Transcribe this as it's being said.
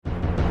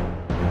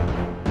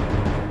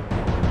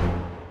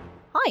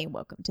Hi and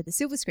welcome to the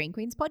Silver Screen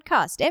Queens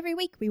podcast. Every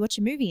week we watch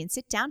a movie and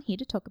sit down here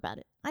to talk about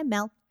it. I'm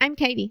Mel. I'm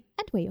Katie.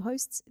 And we're your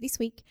hosts. This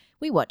week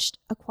we watched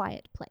A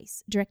Quiet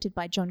Place, directed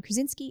by John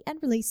Krasinski and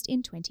released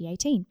in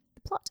 2018.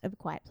 The plot of A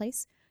Quiet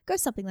Place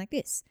goes something like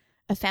this.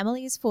 A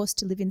family is forced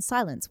to live in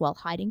silence while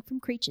hiding from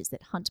creatures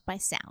that hunt by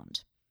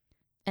sound.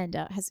 And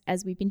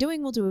as we've been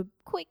doing, we'll do a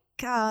quick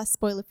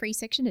spoiler-free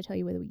section to tell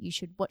you whether you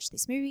should watch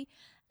this movie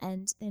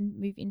and then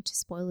move into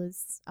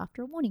spoilers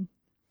after a warning.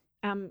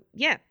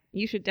 Yeah,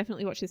 you should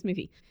definitely watch this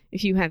movie.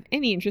 If you have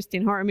any interest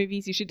in horror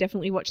movies, you should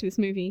definitely watch this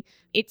movie.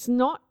 It's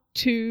not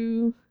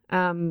too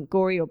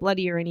gory or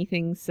bloody or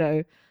anything,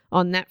 so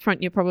on that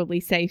front, you're probably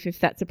safe if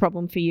that's a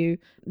problem for you.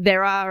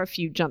 There are a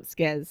few jump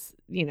scares,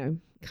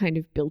 kind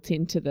of built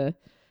into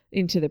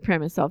the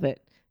premise of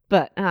it,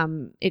 but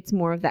it's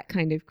more of that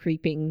kind of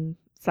creeping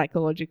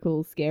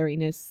psychological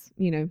scariness,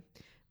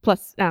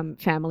 plus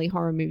family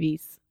horror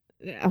movies.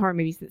 Horror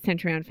movies that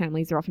center around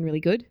families are often really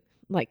good,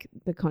 like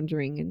The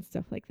Conjuring and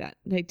stuff like that.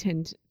 They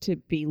tend to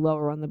be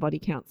lower on the body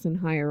counts and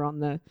higher on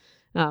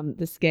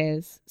the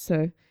scares.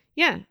 So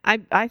yeah,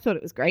 I thought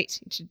it was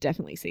great. You should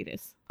definitely see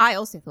this. I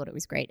also thought it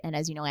was great, and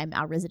as you know, I'm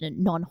our resident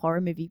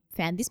non-horror movie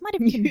fan. This might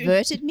have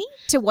converted me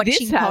to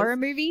watching horror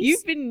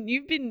movies.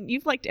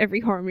 You've liked every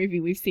horror movie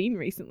we've seen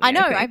recently. I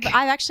know. I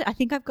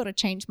think I've got to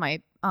change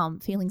my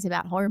feelings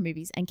about horror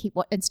movies and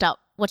start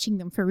watching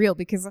them for real,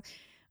 because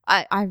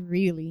I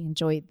really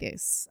enjoyed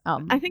this.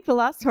 I think the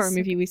last horror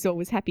movie we saw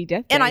was Happy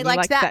Death Day. And I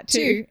liked that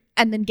too.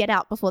 And then Get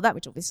Out before that,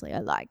 which obviously I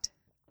liked.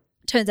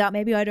 Turns out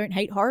maybe I don't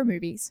hate horror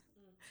movies.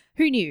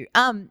 Who knew?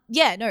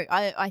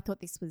 I thought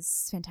this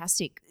was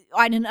fantastic.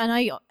 I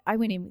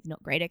went in with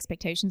not great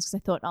expectations because I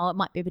thought, it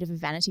might be a bit of a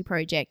vanity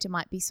project. It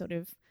might be sort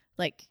of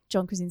like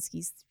John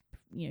Krasinski's,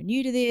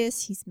 new to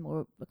this. He's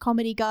more of a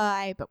comedy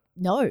guy, but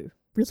no,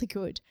 really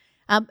good.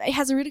 It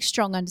has a really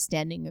strong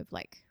understanding of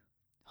like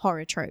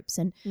horror tropes,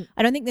 and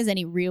I don't think there's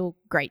any real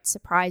great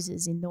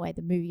surprises in the way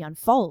the movie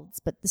unfolds,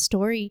 but the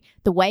story,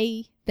 the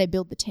way they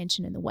build the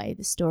tension and the way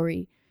the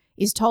story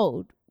is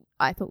told,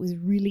 I thought was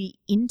really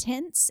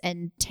intense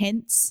and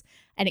tense,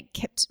 and it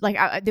kept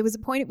there was a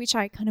point at which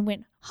I kind of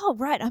went, oh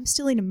right, I'm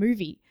still in a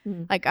movie.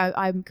 Like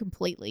I'm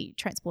completely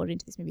transported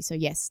into this movie. So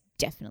yes,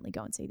 definitely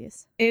go and see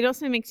this. It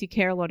also makes you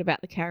care a lot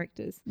about the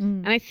characters,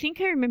 and I think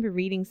I remember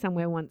reading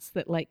somewhere once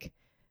that like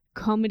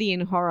comedy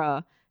and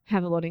horror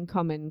have a lot in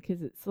common,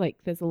 because it's like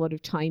there's a lot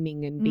of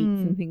timing and beats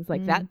and things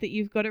like that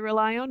you've got to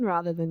rely on,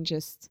 rather than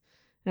just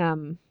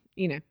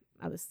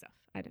other stuff.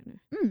 I don't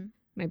know.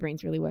 My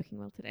brain's really working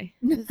well today.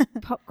 There's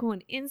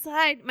popcorn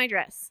inside my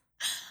dress.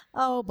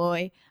 Oh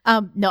boy.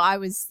 No,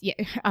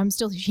 I'm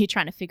still here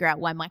trying to figure out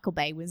why Michael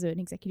Bay was an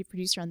executive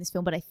producer on this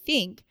film, but I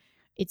think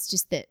it's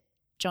just that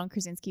John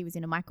Krasinski was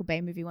in a Michael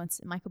Bay movie once,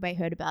 and Michael Bay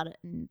heard about it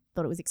and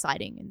thought it was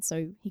exciting, and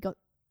so he got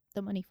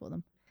the money for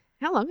them.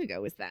 How long ago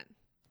was that?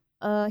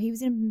 He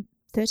was in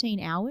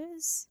 13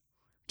 Hours,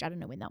 which I don't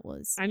know when that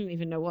was. I don't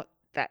even know what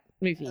that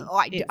movie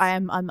is.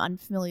 I'm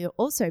unfamiliar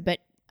also, but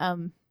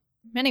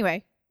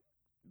anyway,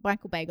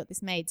 Michael Bay got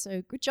this made,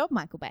 so good job,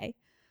 Michael Bay.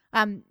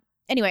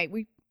 Anyway,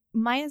 we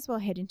might as well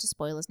head into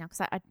spoilers now,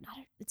 because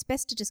it's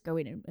best to just go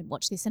in and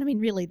watch this. And I mean,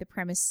 really, the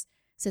premise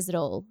says it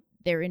all.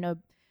 They're in a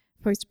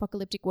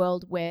post-apocalyptic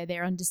world where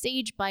they're under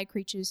siege by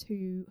creatures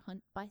who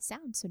hunt by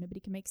sound, so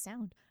nobody can make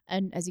sound.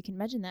 And as you can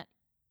imagine, that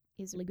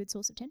is a really good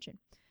source of tension.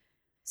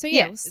 So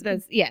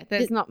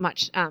there's not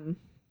much.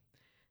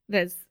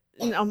 There's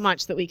not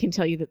much that we can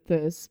tell you that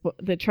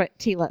the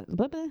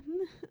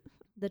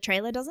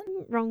trailer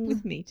doesn't. Wrong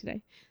with me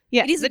today.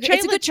 Yeah, it's a good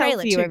trailer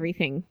tells you too.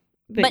 Everything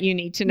that you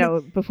need to know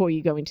before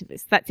you go into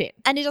this. That's it,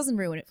 and it doesn't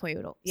ruin it for you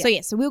at all.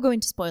 Yeah. So we'll go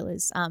into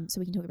spoilers. So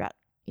we can talk about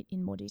it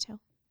in more detail.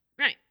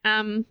 Right.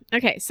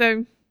 Okay.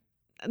 So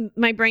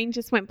my brain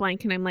just went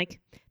blank, and I'm like,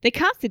 they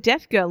cast a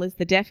deaf girl as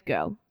the deaf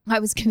girl. I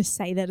was going to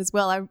say that as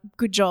well.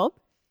 Good job.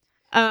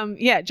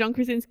 John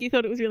Krasinski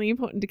thought it was really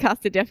important to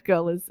cast a deaf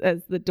girl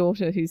as the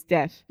daughter who's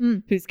deaf,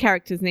 whose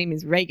character's name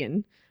is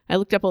Reagan. I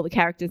looked up all the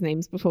characters'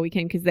 names before we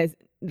came, because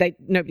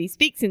nobody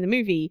speaks in the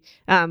movie.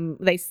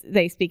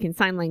 They speak in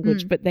sign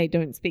language, but they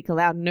don't speak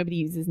aloud, and nobody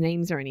uses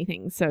names or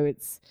anything. So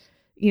it's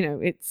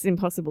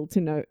impossible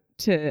to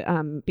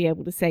be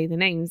able to say the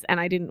names. And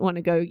I didn't want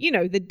to go,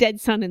 the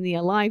dead son and the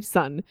alive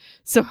son.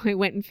 So I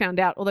went and found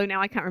out. Although now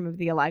I can't remember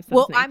the alive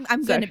son's name.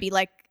 I'm going to be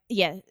like,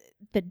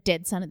 the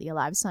dead son and the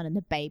alive son and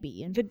the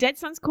baby. And the dead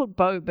son's called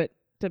Bo, but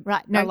the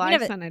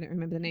alive son I don't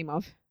remember the name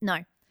of. No.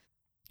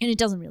 And it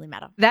doesn't really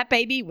matter. That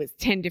baby was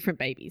 10 different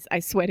babies.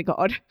 I swear to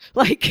God.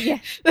 Was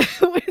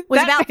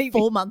about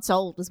 4 months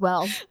old as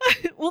well.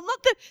 Well,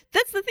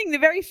 that's the thing. The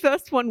very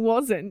first one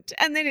wasn't.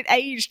 And then it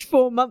aged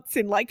 4 months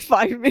in like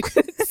 5 minutes.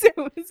 It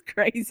was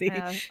crazy.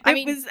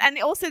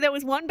 And also there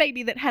was one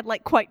baby that had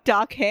like quite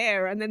dark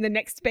hair, and then the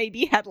next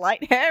baby had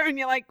light hair, and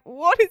you're like,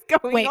 what is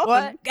going on?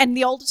 What? And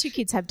the older two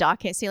kids have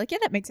dark hair. So you're like, yeah,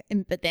 that makes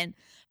sense. But then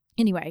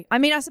anyway, I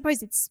mean, I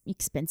suppose it's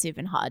expensive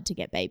and hard to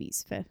get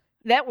babies for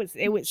It was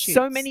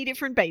so Shoots. many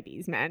different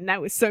babies, man. That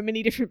was so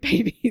many different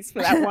babies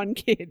for that one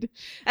kid.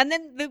 And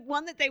then the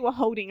one that they were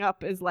holding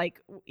up as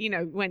like,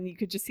 when you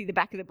could just see the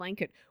back of the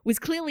blanket was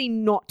clearly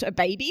not a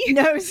baby.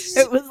 No,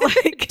 It was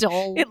like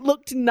doll. it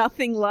looked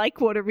nothing like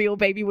what a real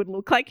baby would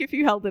look like if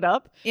you held it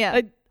up.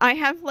 Yeah. I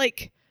have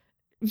like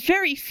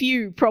very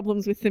few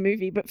problems with the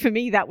movie, but for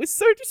me that was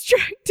so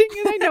distracting,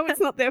 and I know it's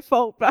not their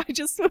fault, but I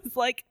just was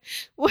like,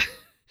 what?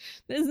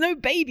 There's no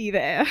baby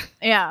there.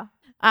 Yeah.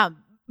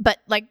 But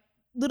like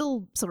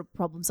little sort of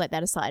problems like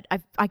that aside,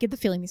 I get the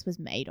feeling this was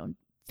made on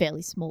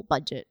fairly small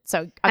budget.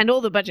 So And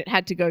all the budget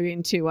had to go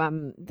into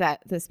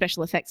the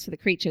special effects for the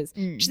creatures,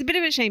 which is a bit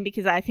of a shame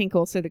because I think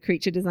also the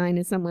creature design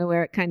is somewhere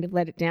where it kind of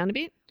let it down a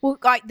bit. well,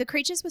 the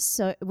creatures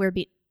were a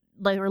bit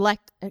they were like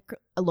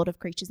a lot of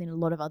creatures in a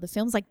lot of other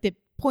films. Like the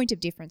point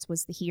of difference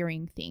was the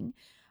hearing thing,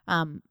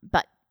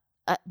 but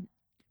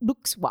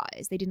looks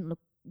wise, they didn't look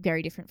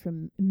very different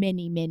from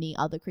many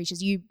other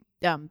creatures. You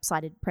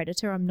cited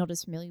Predator. I'm not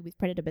as familiar with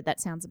Predator, but that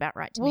sounds about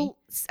right to me. Well,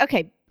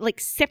 okay, like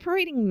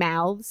separating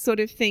mouths sort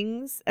of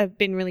things have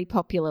been really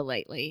popular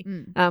lately.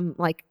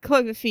 Like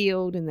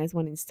Cloverfield, and there's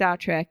one in Star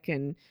Trek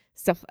and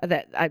stuff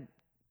that I'm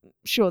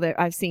sure that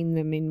I've seen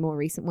them in more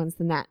recent ones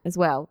than that as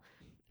well.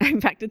 In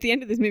fact, at the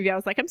end of this movie, I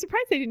was like, I'm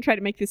surprised they didn't try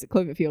to make this a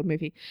Cloverfield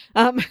movie.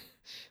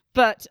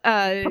 But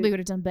Probably would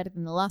have done better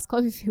than the last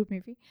Cloverfield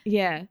movie.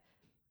 yeah,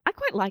 I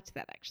quite liked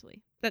that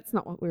actually. That's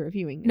not what we're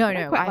reviewing. No, but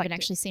I quite haven't liked it.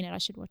 actually seen it. I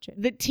should watch it.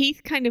 The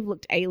teeth kind of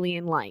looked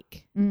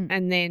alien-like,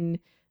 and then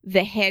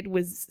the head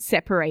was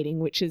separating,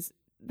 which is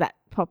that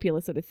popular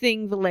sort of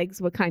thing. The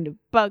legs were kind of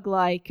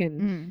bug-like,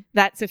 and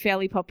that's a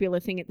fairly popular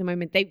thing at the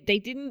moment. They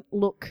didn't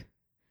look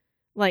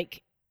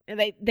like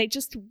they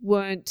just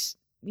weren't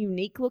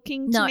unique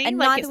looking to me. And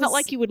Like neither it's not was-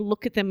 like you would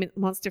look at the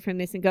monster from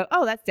this and go,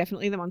 "Oh, that's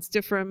definitely the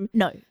monster from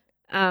No,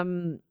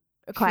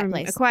 A Quiet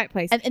Place. A Quiet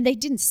Place." and they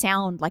didn't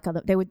sound like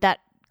other. They were that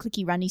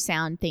clicky runny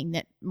sound thing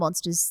that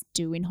monsters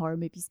do in horror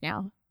movies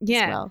now.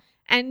 Yeah. as well.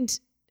 And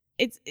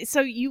it's so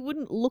you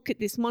wouldn't look at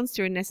this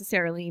monster and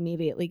necessarily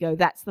immediately go,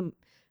 "That's the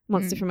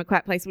monster from A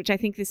Quiet Place," which I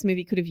think this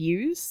movie could have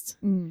used.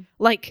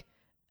 Like,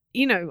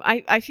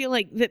 I feel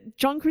like that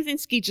John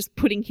Krasinski just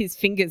putting his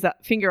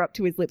finger up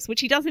to his lips,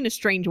 which he does in a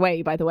strange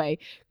way, by the way,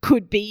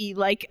 could be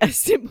like a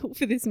symbol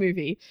for this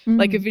movie,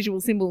 like a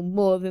visual symbol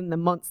more than the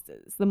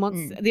monsters.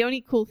 The only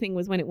cool thing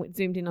was when it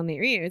zoomed in on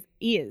their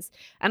ears,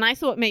 and I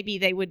thought maybe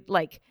they would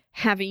like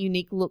have a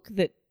unique look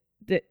that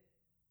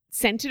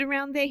centered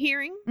around their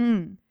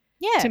hearing.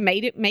 Yeah, To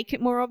make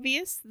it more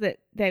obvious that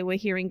they were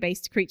hearing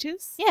based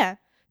creatures. yeah,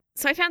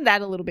 So I found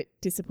that a little bit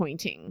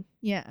disappointing.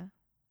 yeah.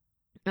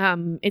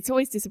 It's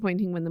always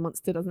disappointing when the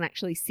monster doesn't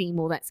actually seem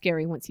all that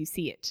scary once you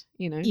see it,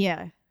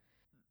 Yeah.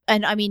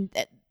 And I mean,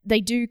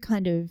 they do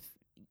kind of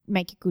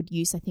make a good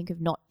use, I think, of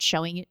not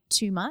showing it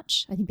too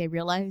much. I think they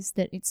realize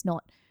that it's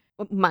not.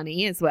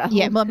 Money as well.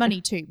 Yeah, well,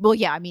 money too. Well,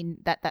 yeah, I mean,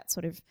 that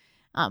sort of,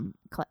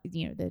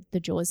 the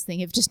Jaws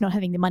thing of just not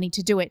having the money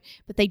to do it.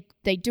 But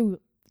they do,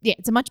 yeah,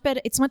 it's much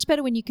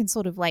better when you can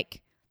sort of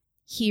like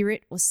hear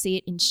it or see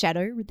it in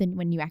shadow than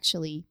when you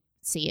actually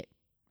see it.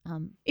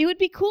 It would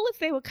be cool if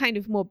they were kind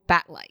of more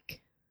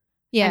bat-like.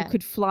 Yeah. And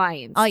could fly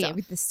and Oh stuff. yeah,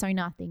 with the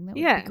sonar thing, that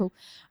would Yeah. be cool.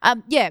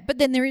 Yeah, but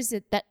then there is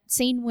that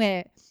scene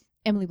where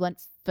Emily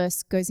Blunt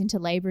first goes into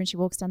labor and she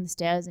walks down the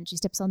stairs and she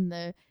steps on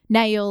the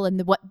nail and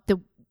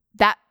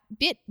that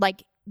bit,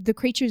 like the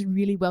creature is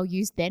really well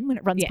used then when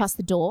it runs Yes. past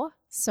the door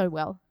so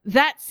well.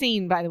 That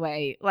scene, by the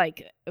way,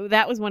 like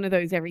that was one of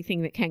those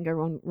everything that can go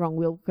wrong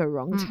will go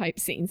wrong type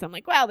scenes. I'm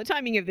like, wow, the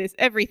timing of this,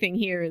 everything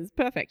here is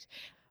perfect.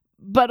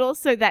 But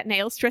also that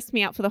nail stressed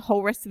me out for the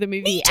whole rest of the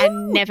movie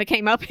and never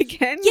came up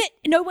again. Yet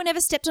no one ever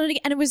stepped on it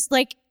again, and it was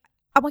like,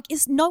 I'm like,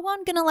 is no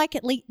one gonna like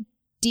at least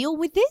deal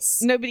with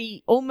this?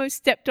 Nobody almost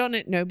stepped on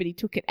it. Nobody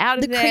took it out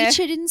of The there.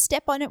 creature didn't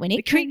step on it when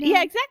it came down.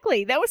 Yeah,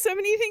 exactly. There were so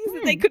many things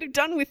that they could have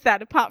done with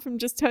that apart from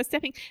just her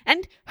stepping.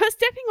 And her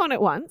stepping on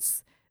it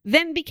once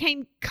then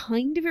became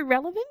kind of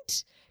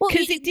irrelevant Well,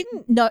 because it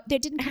didn't No, they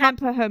didn't come up.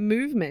 hamper her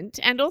movement.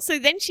 And also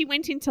then she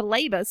went into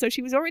labor, so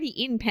she was already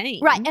in pain.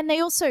 Right, and they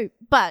also,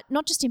 but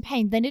not just in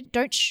pain. Then it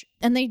don't,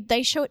 and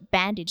they show it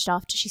bandaged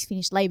after she's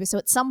finished labor. So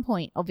at some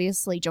point,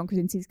 obviously, John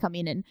Krasinski's come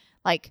in and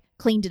like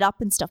cleaned it up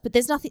and stuff. But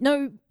there's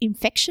no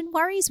infection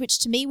worries, which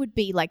to me would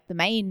be like the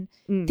main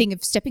thing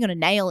of stepping on a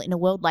nail in a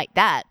world like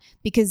that.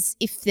 Because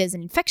if there's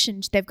an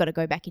infection, they've got to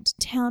go back into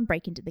town,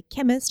 break into the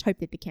chemist, hope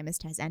that the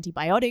chemist has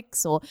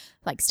antibiotics or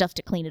like stuff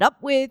to clean it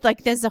up with.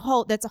 Like that's a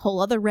whole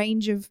other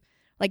range of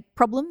like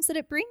problems that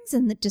it brings,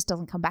 and it just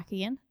doesn't come back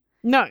again.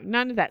 No,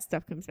 none of that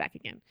stuff comes back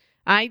again.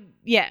 I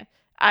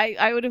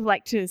would have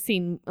liked to have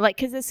seen, like,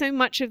 because there's so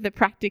much of the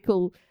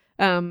practical,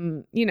 I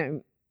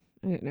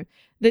don't know,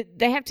 that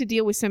they have to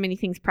deal with so many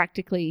things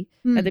practically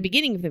at the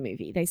beginning of the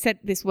movie. They set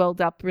this world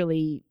up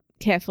really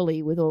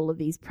carefully with all of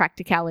these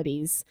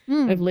practicalities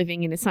of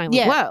living in a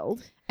silent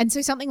world. And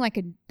so something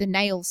like the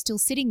nail still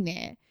sitting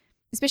there,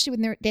 especially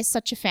when they're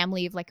such a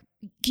family of like,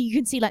 you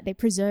can see like they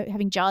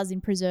having jars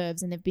in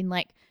preserves, and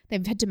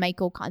they've had to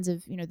make all kinds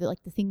of,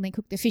 the thing they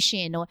cook the fish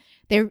in, or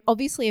they're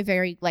obviously a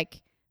very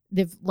like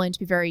they've learned to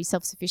be very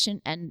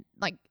self-sufficient, and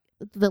like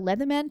the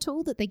Leatherman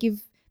tool that they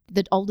give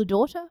the older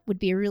daughter would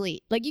be a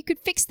really, like, you could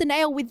fix the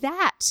nail with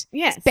that.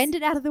 Yes. Just bend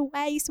it out of the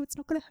way so it's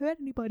not going to hurt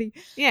anybody.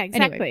 Yeah,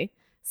 exactly. Anyway.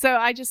 So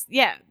I just,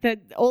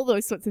 all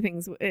those sorts of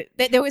things.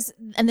 There's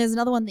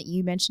another one that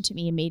you mentioned to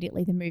me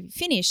immediately the movie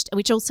finished,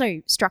 which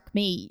also struck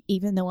me,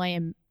 even though I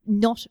am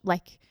not,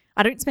 like,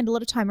 I don't spend a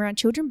lot of time around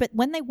children, but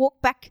when they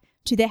walk back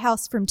to their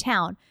house from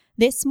town,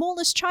 their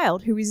smallest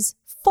child, who is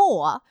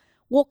 4,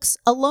 walks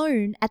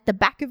alone at the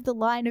back of the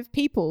line of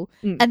people,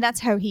 and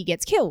that's how he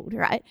gets killed,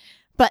 right?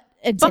 But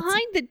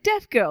behind the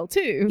deaf girl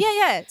too.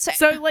 Yeah.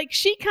 So like,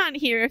 she can't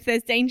hear if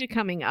there's danger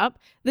coming up.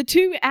 The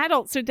 2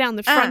 adults are down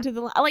the front of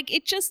the line. Like,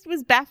 it just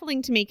was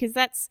baffling to me, because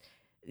that's,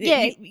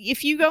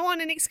 if you go on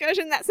an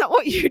excursion, that's not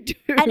what you do.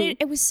 And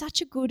it was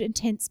such a good,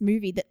 intense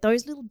movie that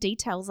those little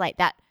details like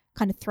that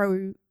kind of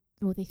threw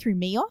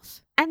me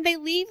off. And they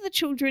leave the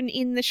children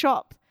in the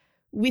shop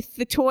with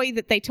the toy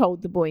that they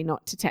told the boy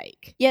not to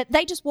take. Yeah,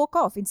 they just walk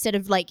off instead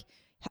of like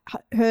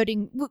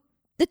hurting.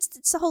 It's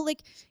the whole,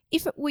 like,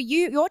 if it were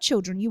your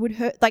children, you would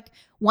hurt, like,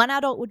 one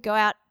adult would go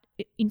out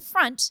in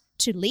front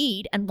to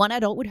lead and one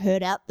adult would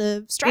herd out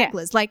the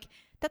stragglers. Yeah. Like,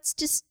 that's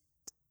just,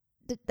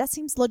 that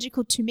seems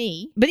logical to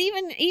me. But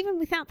even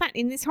without that,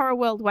 in this horror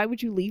world, why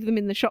would you leave them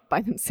in the shop by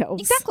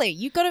themselves? Exactly.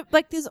 You got to,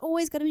 like, there's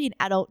always got to be an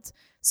adult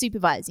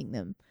supervising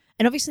them.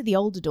 And obviously the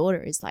older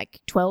daughter is like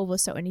 12 or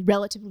so and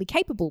relatively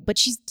capable, but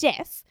she's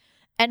deaf.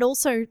 And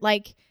also,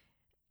 like,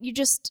 you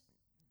just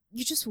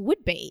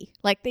would be.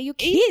 Like, they're your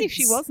kids. Even if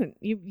she wasn't,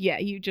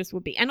 you just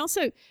would be. And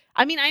also,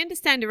 I mean, I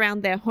understand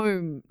around their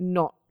home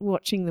not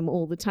watching them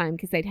all the time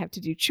because they'd have to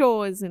do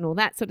chores and all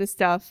that sort of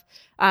stuff.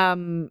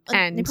 And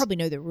they probably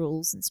know the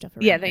rules and stuff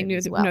around they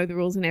know the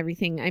rules and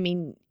everything. I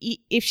mean,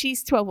 if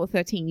she's 12 or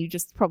 13, you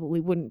just probably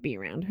wouldn't be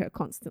around her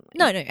constantly.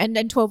 No.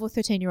 And 12 or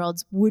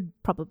 13-year-olds would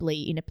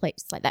probably, in a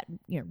place like that,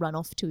 run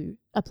off to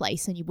a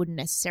place and you wouldn't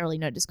necessarily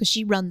notice, because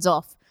she runs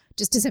off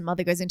just as her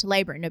mother goes into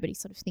labor and nobody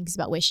sort of thinks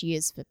about where she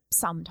is for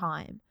some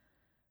time.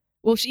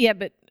 Well,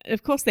 but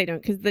of course they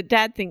don't, because the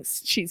dad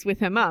thinks she's with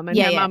her mum, and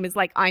her mum is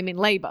like, I'm in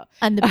labor.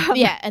 And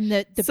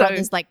the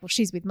brother's like, well,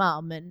 she's with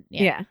mum, and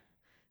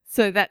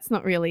so that's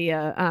not really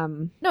a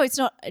No, it's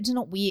not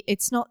weird.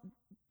 It's not.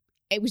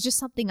 It was just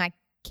something I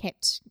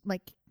kept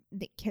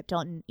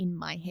on in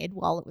my head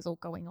while it was all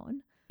going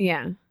on.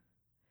 Yeah.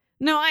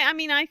 No, I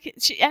mean,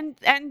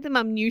 and the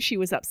mum knew she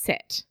was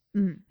upset.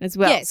 As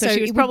well. Yeah, so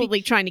she was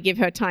probably trying to give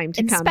her time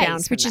to calm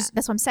down from that.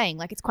 That's what I'm saying.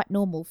 Like, it's quite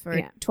normal for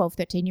a 12,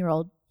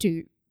 13-year-old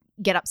to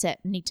get upset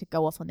and need to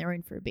go off on their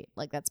own for a bit.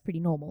 Like, that's pretty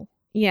normal.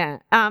 Yeah.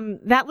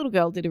 That little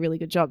girl did a really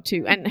good job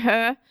too. And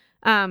her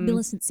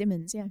Millicent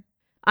Simmons, yeah.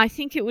 I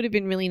think it would have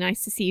been really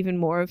nice to see even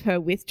more of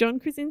her with John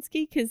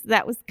Krasinski, because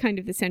that was kind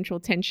of the central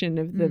tension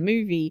of the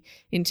movie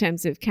in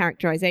terms of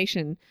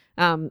characterization.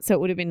 So it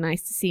would have been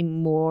nice to see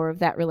more of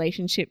that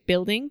relationship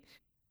building.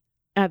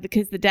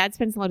 Because the dad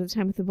spends a lot of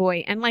time with the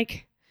boy, and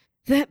like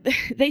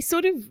they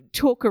sort of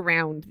talk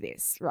around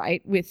this,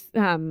 right, with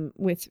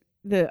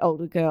the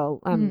older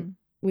girl,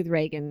 with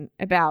Regan,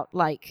 about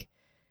like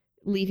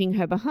leaving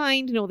her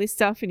behind and all this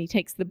stuff, and he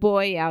takes the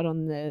boy out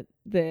on the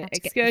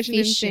excursion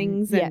and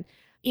things, and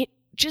it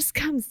just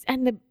comes,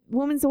 and the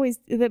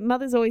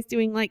mother's always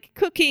doing like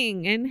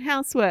cooking and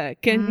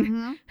housework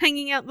and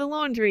hanging out the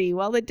laundry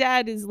while the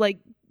dad is like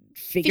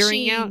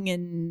figuring fishing out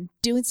and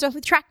doing stuff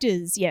with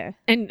tractors,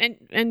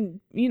 and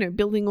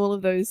building all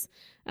of those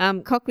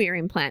cochlear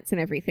implants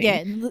and everything,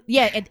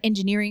 and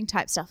engineering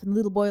type stuff. And the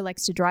little boy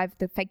likes to drive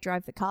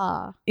the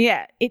car.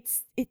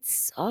 It's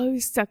so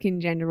stuck in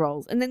gender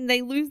roles, and then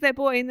they lose their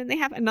boy, and then they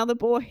have another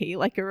boy,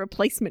 like a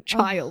replacement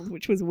child,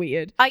 which was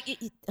weird.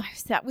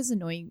 That was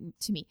annoying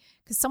to me,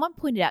 because someone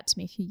pointed out to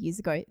me a few years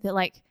ago that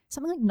like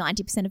something like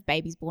 90% of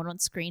babies born on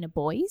screen are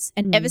boys,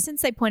 and ever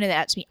since they pointed it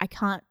out to me, I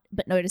can't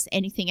but notice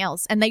anything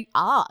else. And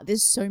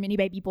there's so many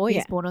baby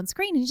boys born on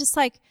screen, and it's just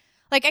like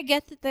I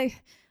get that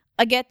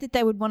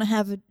they would want to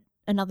have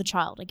another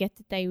child. I get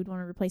that they would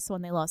want to replace the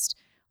one they lost,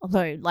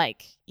 although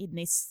like in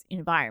this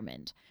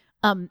environment,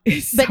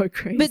 so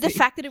crazy. But the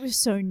fact that it was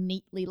so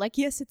neatly like,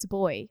 yes, it's a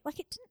boy, like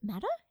it didn't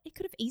matter. It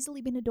could have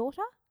easily been a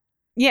daughter.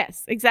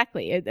 Yes,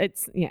 exactly. They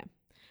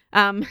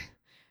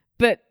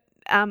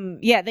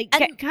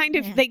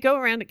they go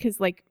around it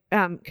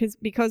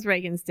because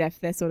Regan's deaf,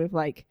 they're sort of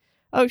like,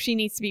 oh, she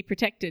needs to be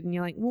protected, and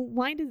you're like, well,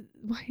 why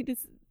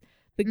does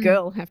the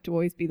girl have to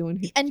always be the one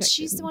who's protected? And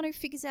she's the one who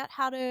figures out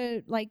how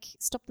to like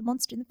stop the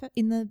monster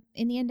in the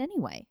end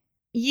anyway.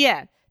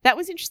 Yeah, that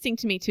was interesting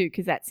to me too,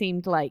 because that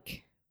seemed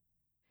like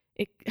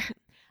it.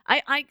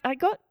 I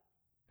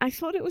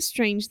thought it was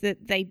strange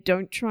that they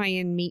don't try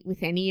and meet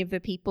with any of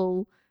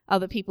the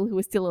other people who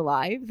are still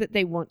alive, that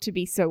they want to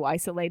be so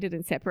isolated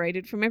and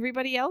separated from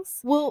everybody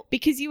else. Well,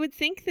 because you would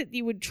think that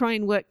you would try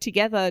and work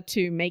together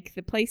to make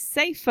the place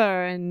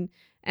safer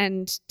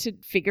and to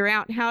figure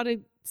out how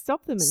to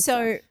stop them and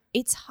stuff.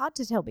 It's hard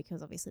to tell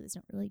because obviously there's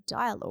not really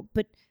dialogue,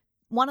 but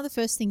one of the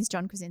first things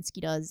John Krasinski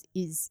does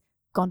is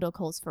Gondor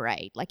calls for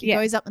aid. Like, he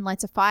goes up and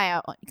lights a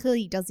fire.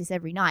 Clearly he does this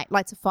every night.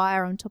 Lights a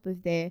fire on top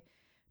of their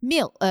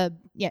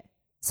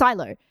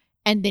silo.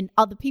 and then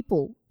other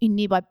people in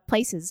nearby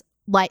places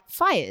light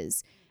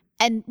fires.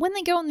 And when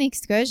they go on the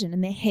excursion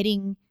and they're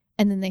heading,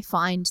 and then they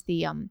find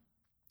the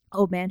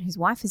old man whose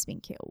wife has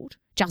been killed,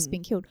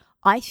 been killed,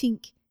 I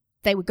think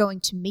they were going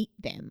to meet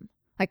them.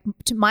 Like,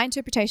 to my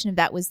interpretation of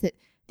that was that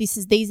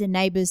these are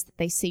neighbors that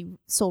they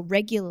saw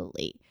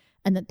regularly,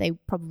 and that they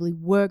probably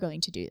were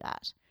going to do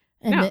that.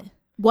 And that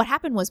what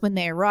happened was, when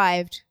they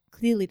arrived,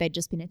 clearly they'd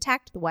just been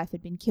attacked, the wife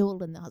had been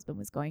killed, and the husband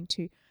was going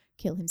to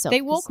kill himself.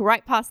 They walk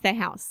right past their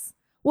house.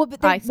 Well,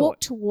 but they walk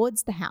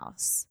towards the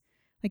house.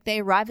 Like,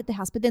 they arrive at the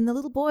house, but then the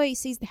little boy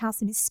sees the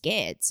house and is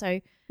scared. So,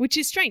 which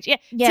is strange. Yeah.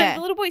 So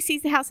the little boy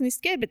sees the house and is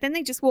scared, but then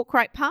they just walk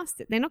right past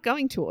it. They're not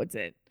going towards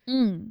it. They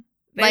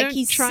like, don't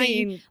he's try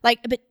seeing, and like,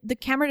 but the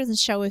camera doesn't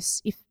show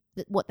us if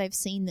what they've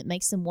seen that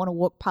makes them want to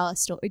walk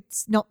past, or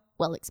it's not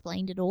well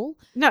explained at all.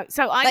 No,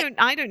 so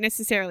I don't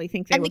necessarily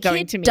think they were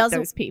going to meet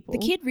those people. The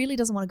kid really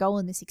doesn't want to go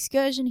on this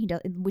excursion. He does,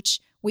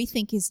 which we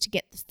think is to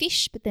get the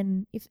fish, but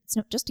then if it's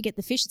not just to get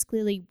the fish, it's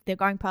clearly they're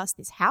going past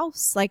this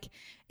house. Like,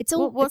 it's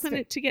all. Well, wasn't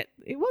it to get?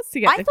 It was to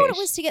get. I thought it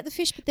was to get the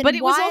fish, but then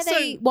why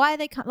are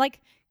they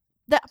like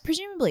that?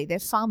 Presumably they're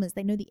farmers.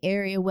 They know the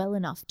area well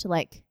enough to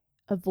like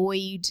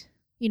avoid,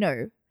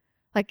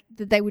 like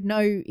that they would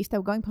know if they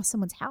were going past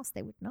someone's house.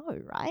 They would know,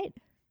 right?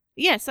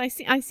 Yes, I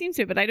seem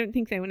to, but I don't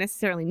think they were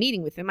necessarily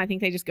meeting with them. I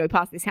think they just go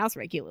past this house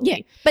regularly. Yeah,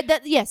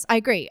 but yes, I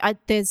agree.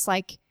 There's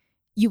like,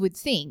 you would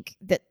think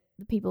that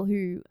the people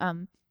who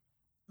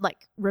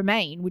like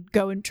remain would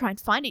go and try and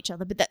find each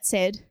other, but that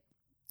said,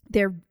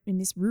 they're in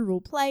this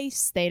rural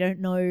place. They don't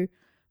know,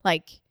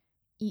 like,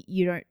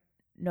 you don't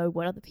know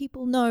what other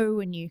people know,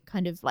 and you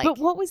kind of like. But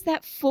what was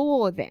that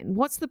for then?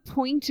 What's the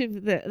point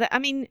of I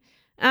mean,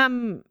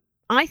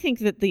 I think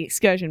that the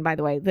excursion, by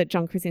the way, the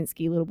John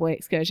Krasinski little boy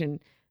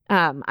excursion.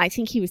 I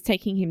think he was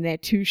taking him there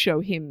to show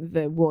him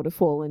the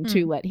waterfall and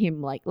to let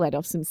him like let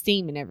off some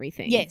steam and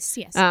everything. Yes.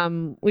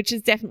 Which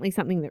is definitely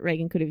something that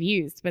Regan could have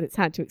used, but it's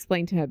hard to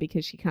explain to her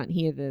because she can't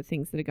hear the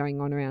things that are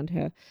going on around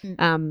her.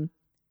 But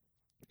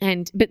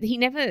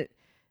the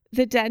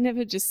dad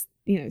never just,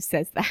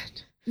 says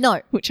that.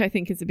 No. Which I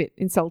think is a bit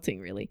insulting,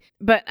 really.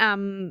 But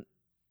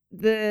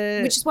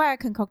which is why I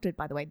concocted,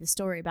 by the way, the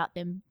story about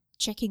them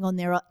checking on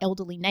their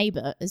elderly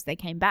neighbor as they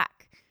came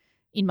back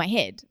in my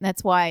head.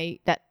 That's why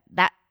that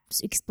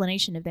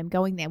explanation of them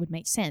going there would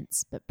make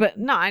sense, but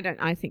no, I don't.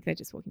 I think they're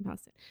just walking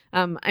past it.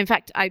 In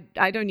fact,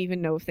 I don't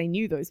even know if they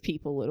knew those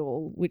people at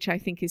all, which I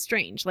think is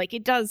strange. Like,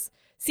 it does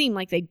seem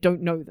like they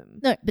don't know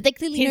them. No, but they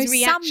clearly know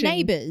some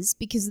neighbors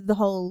because of the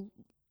whole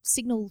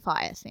signal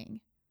fire thing.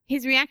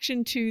 His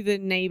reaction to the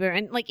neighbor,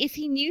 and like, if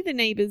he knew the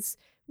neighbors,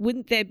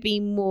 wouldn't there be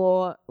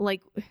more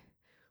like?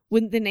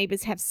 Wouldn't the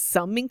neighbors have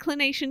some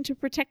inclination to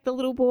protect the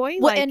little boy?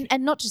 Well, and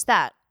not just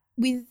that,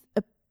 with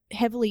a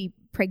heavily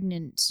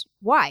pregnant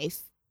wife,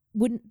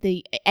 wouldn't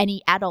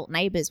any adult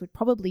neighbors would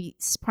probably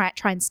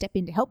try and step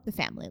in to help the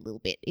family a little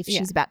bit if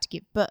she's about to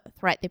give birth,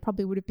 right? There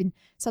probably would have been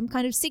some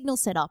kind of signal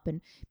set up,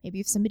 and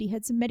maybe if somebody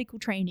had some medical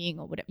training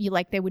or whatever,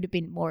 there would have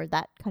been more of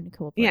that kind of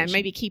cooperation. Yeah,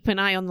 maybe keep an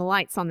eye on the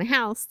lights on the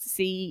house to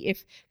see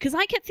because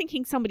I kept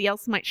thinking somebody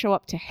else might show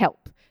up to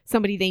help.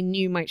 Somebody they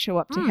knew might show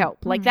up to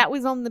help. Like, that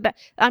was on the back.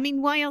 I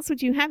mean, why else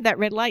would you have that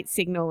red light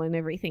signal and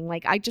everything?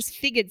 Like, I just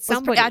figured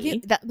somebody. I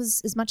think that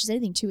was as much as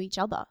anything to each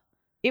other.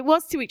 It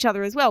was to each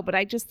other as well, but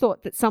I just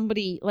thought that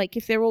somebody, like,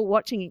 if they're all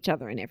watching each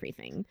other and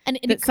everything, and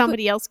that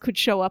somebody else could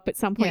show up at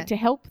some point to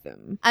help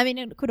them. I mean,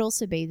 it could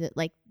also be that,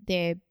 like,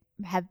 there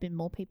have been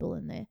more people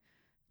and they're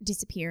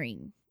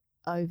disappearing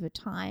over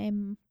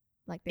time.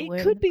 Like, they were.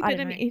 It could be, but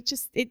I mean,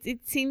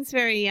 it seems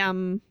very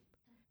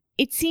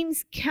it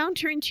seems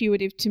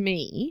counterintuitive to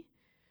me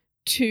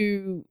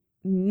to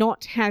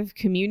not have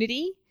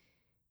community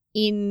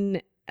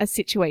in a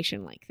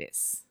situation like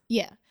this.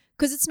 Yeah.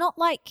 Because it's not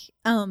like,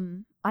 I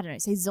don't know,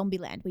 say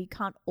Zombieland, where you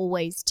can't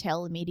always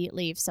tell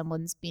immediately if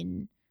someone's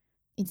been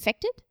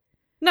infected.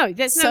 No,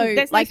 there's no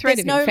threat of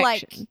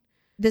infection.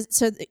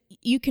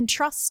 You can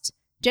trust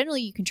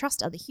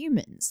other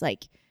humans,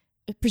 like,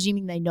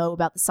 presuming they know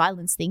about the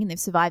silence thing and they've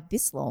survived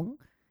this long.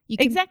 You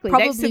can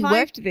probably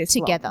work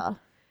together. Long.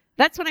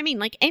 That's what I mean.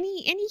 Like,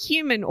 any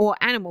human or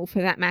animal,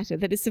 for that matter,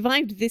 that has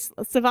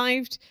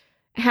survived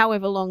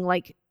however long,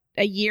 like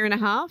a year and a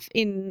half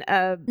in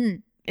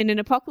an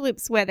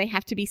apocalypse where they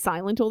have to be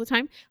silent all the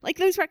time. Like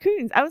those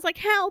raccoons. I was like,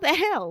 how the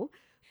hell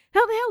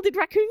did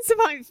raccoons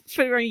survive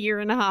for a year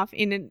and a half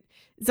in a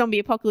zombie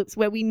apocalypse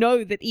where we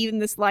know that even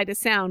the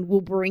slightest sound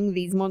will bring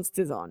these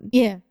monsters on?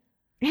 Yeah.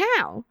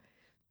 How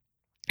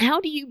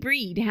do you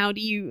breed? How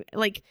do you,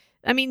 like,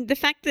 I mean, the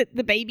fact that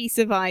the baby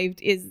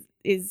survived is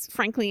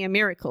frankly a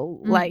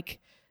miracle. Like,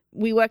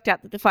 we worked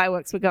out that the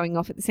fireworks were going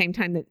off at the same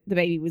time that the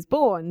baby was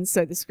born,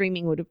 so the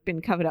screaming would have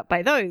been covered up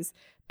by those.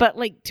 But,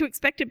 like, to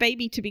expect a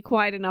baby to be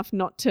quiet enough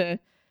not to,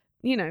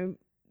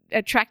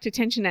 attract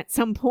attention at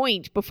some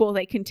point before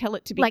they can tell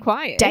it to be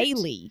quiet.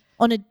 Daily,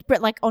 on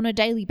a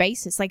daily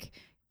basis. Like,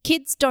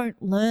 kids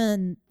don't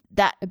learn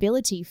that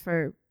ability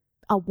for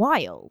a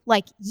while,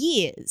 like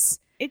years.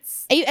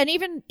 And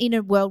even in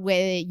a world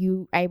where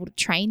you're able to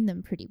train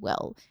them pretty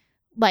well,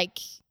 like,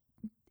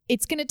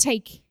 it's going to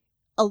take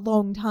a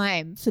long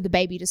time for the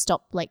baby to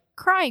stop like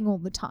crying all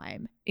the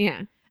time.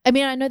 Yeah. I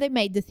mean, I know they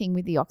made the thing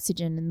with the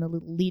oxygen and the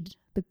little lid,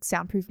 the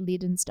soundproof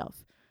lid and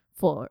stuff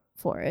for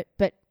it,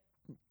 but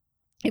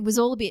it was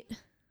all a bit.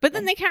 But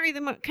then they carry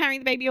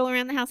the baby all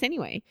around the house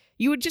anyway.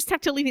 You would just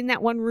have to live in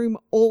that one room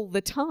all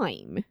the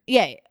time.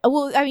 Yeah.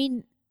 Well, I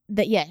mean,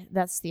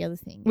 that's the other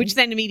thing. Which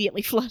then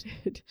immediately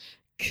flooded.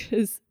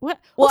 Because what?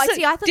 Well, also,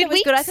 I thought that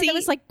was good. I thought see- that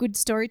was like good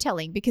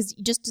storytelling because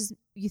just as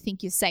you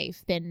think you're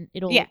safe, then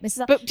it all Yeah,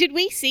 messes up. but did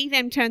we see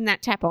them turn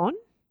that tap on?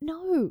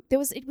 No, it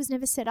was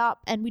never set up,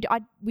 and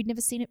we'd never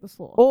seen it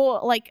before.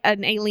 Or like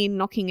an alien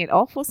knocking it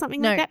off or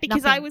something like that?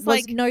 Because nothing. I was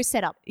like, no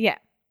setup. yeah.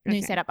 No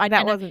okay. setup.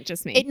 That wasn't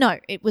just me.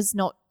 It was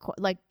not quite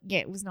like,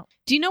 it was not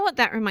Do you know what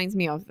that reminds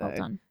me of, though? well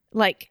done.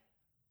 Like,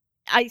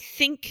 I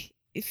think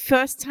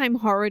first-time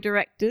horror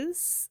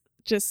directors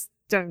just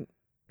don't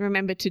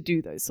remember to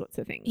do those sorts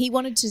of things. He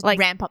wanted to Like-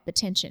 ramp up the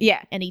tension.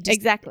 Yeah, and he just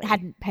exactly.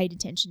 hadn't paid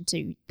attention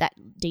to that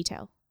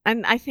detail.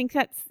 And I think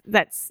that's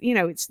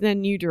it's the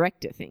new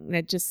director thing.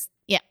 They're just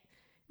Yeah.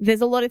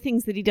 There's a lot of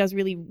things that he does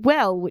really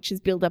well, which is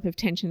build up of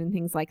tension and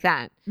things like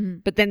that.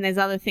 Mm. But then there's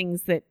other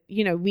things that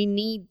we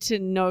need to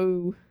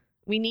know.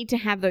 We need to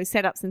have those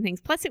setups and things.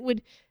 Plus, it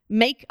would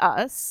make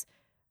us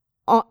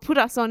put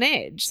us on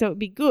edge. So it'd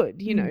be good,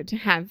 to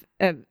have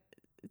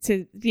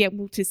to be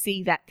able to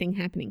see that thing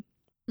happening.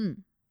 Mm.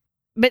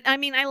 But I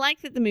mean, I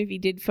like that the movie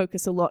did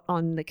focus a lot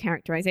on the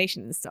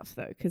characterization and stuff,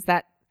 though, because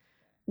that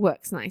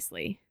works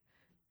nicely.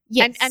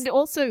 Yes. And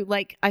also,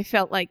 like, I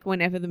felt like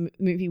whenever the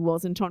movie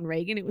wasn't on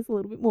Reagan, it was a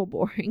little bit more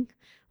boring.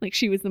 Like,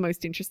 she was the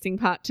most interesting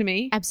part to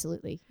me.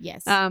 Absolutely.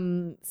 Yes.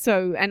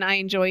 So, and I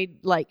enjoyed,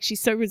 like, she's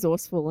so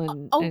resourceful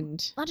and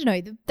I don't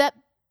know,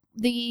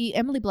 the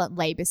Emily Blunt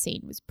labor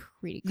scene was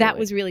pretty good. that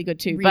was really good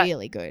too.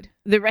 really good.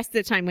 But the rest of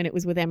the time when it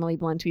was with Emily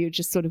Blunt, we were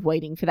just sort of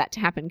waiting for that to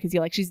happen because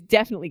you're like, she's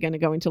definitely going to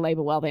go into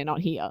labor while they're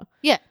not here.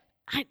 Yeah.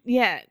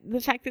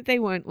 The fact that they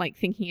weren't, like,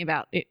 thinking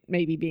about it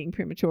maybe being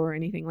premature or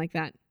anything like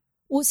that.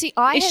 Well, see,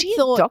 Is she a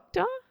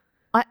doctor?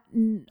 I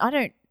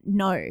don't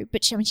know,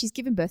 but she's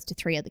given birth to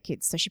 3 other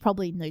kids, so she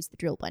probably knows the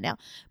drill by now.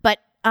 But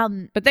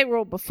But they were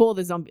all before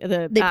the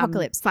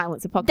apocalypse.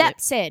 Silence that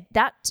apocalypse. said,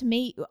 that to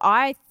me,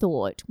 I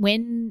thought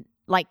when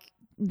like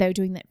they were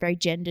doing that very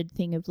gendered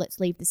thing of let's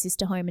leave the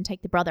sister home and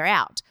take the brother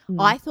out,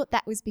 I thought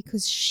that was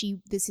because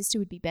the sister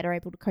would be better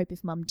able to cope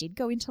if mum did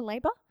go into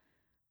labor.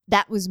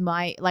 That was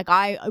my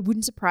it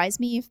wouldn't surprise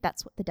me if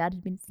that's what the dad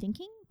had been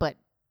thinking, but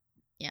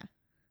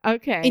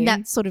Okay. in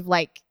that sort of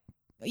like,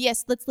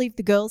 yes, let's leave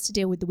the girls to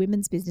deal with the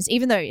women's business,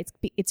 even though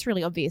it's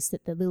really obvious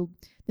that the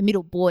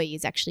middle boy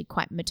is actually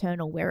quite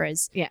maternal,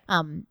 whereas the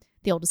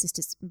older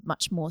sister's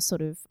much more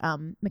sort of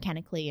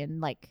mechanically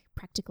and like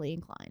practically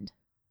inclined.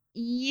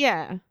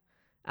 Yeah.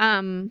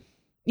 The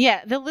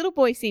little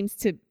boy seems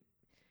to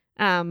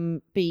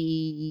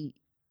be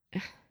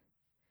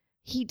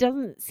he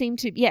doesn't seem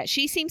to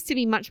she seems to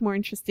be much more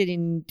interested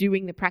in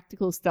doing the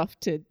practical stuff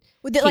to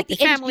With keep the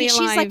family she's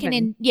alive like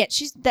and-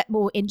 she's that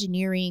more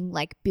engineering,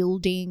 like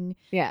building,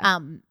 yeah.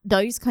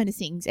 those kind of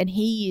things, and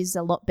he is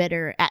a lot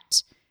better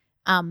at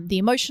the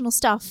emotional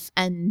stuff,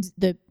 and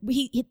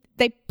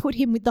they put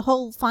him with the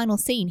whole final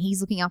scene. He's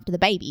looking after the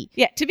baby,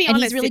 Yeah, to be and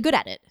honest, he's really good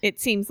at it. It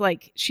seems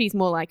like she's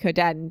more like her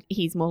dad and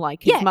he's more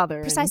like his mother.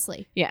 and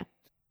Precisely.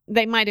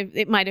 it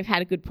might have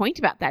had a good point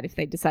about that if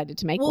they decided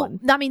to make one.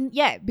 I mean,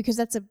 yeah, because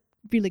that's a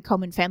really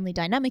common family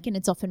dynamic, and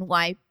it's often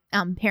why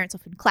parents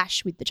often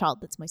clash with the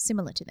child that's most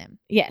similar to them.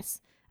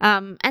 Yes.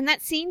 And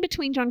that scene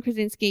between John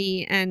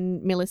Krasinski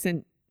and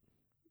Millicent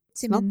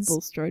Simmons.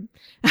 Bulstrode.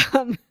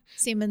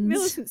 Simmons.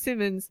 Millicent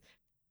Simmons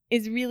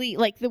is really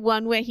like the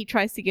one where he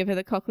tries to give her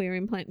the cochlear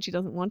implant and she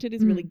doesn't want it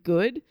is really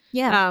good.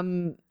 Yeah.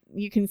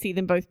 You can see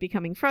them both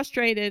becoming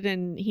frustrated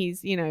and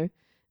he's,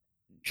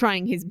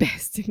 trying his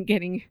best and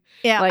getting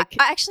Yeah, like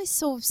I actually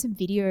saw some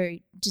video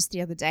just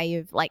the other day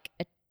of like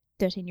a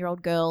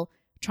 13-year-old girl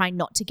trying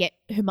not to get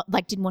her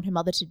didn't want her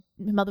mother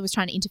was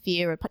trying to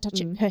interfere or touch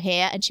her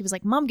hair, and she was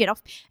like, "Mom, get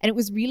off!" And it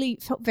was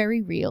felt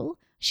very real.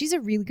 She's a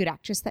really good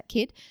actress, that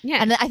kid. yeah.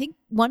 And I think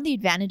one of the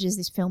advantages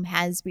this film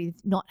has with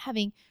not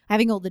having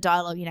all the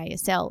dialogue in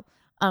ASL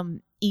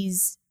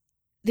is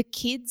the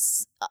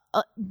kids,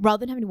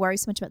 rather than having to worry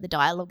so much about the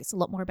dialogue, it's a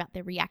lot more about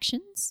their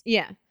reactions.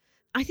 Yeah.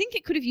 I think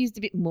it could have used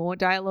a bit more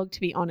dialogue,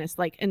 to be honest,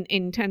 like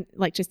in term,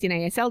 like just in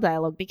ASL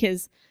dialogue,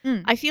 because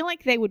I feel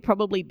like they would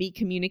probably be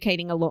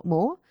communicating a lot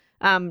more.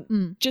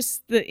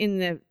 Just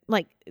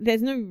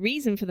there's no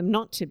reason for them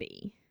not to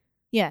be.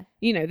 Yeah.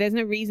 There's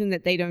no reason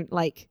that they don't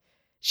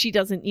she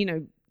doesn't,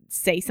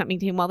 say something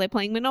to him while they're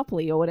playing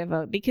Monopoly or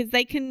whatever, because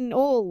they can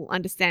all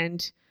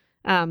understand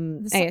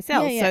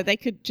ASL, so they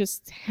could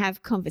just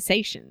have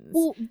conversations.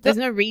 Well, there's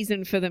no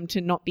reason for them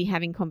to not be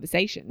having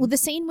conversations. Well, the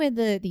scene where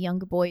the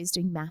younger boy is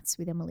doing maths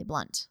with Emily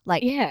Blunt,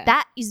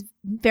 that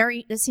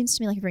seems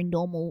to me like a very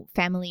normal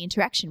family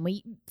interaction where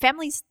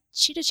families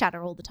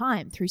chitter-chatter all the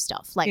time through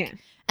stuff.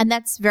 And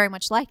that's very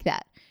much like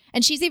that.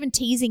 And she's even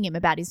teasing him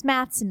about his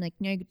maths and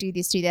do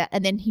this, do that.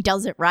 And then he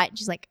does it right. And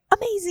she's like,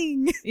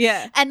 amazing.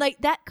 Yeah. And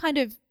that kind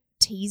of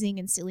teasing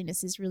and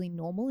silliness is really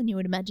normal, and you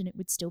would imagine it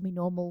would still be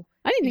normal.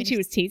 I didn't even think she if-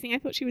 was teasing. I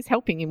thought she was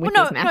helping him with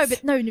Well, his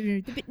maths.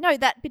 no,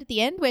 that bit at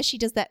the end where she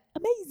does that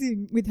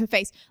amazing with her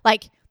face,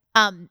 like,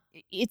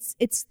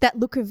 it's that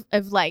look of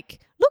like,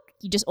 look,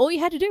 you just, all you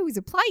had to do was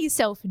apply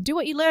yourself and do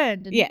what you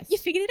learned, and Yes. you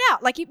figured it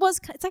out. Like,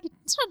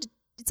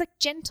 it's like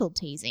gentle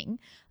teasing,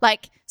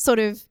 like, sort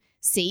of,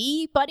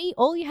 see, buddy,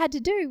 all you had to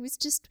do was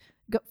just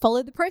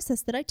follow the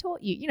process that I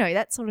taught you. You know,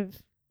 that sort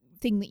of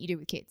thing that you do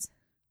with kids.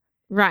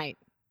 Right.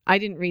 I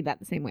didn't read that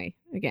the same way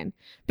again.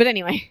 But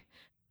anyway,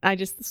 I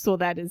just saw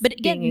that as But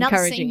again, being another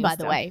encouraging scene, and by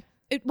the stuff. way,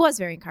 it was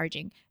very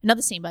encouraging.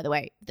 Another scene, by the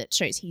way, that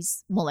shows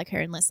he's more like her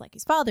and less like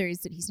his father is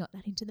that he's not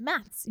that into the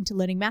maths, into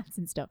learning maths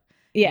and stuff.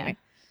 Yeah. Anyway.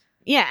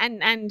 Yeah,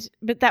 and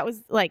but that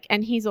was like,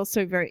 and he's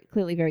also very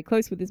clearly very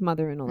close with his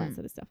mother and all that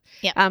sort of stuff.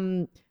 Yeah.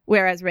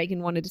 Whereas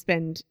Reagan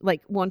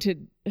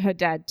wanted her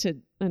dad to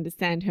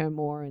understand her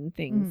more and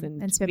things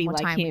and spend be more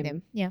like time him. with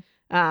him. Yeah.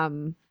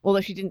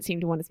 Although she didn't seem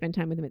to want to spend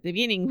time with him at the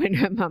beginning when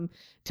her mum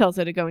tells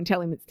her to go and tell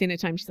him it's dinner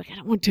time. She's like, I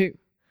don't want to.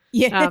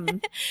 Yeah.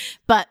 Um,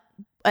 but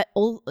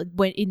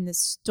when in the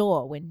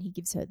store, when he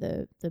gives her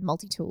the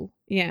multi-tool,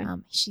 yeah.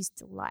 she's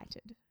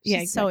delighted. Yeah,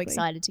 She's so exactly.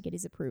 excited to get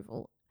his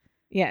approval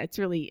Yeah, it's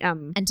really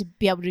and to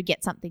be able to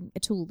get a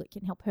tool that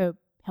can help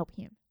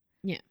him.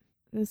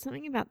 there's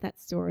something about that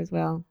store as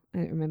well. I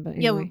don't remember.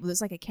 Yeah, Anyway. well, it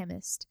was like a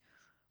chemist.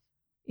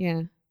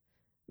 Yeah.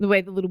 The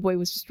way the little boy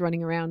was just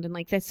running around and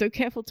like they're so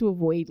careful to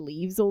avoid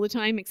leaves all the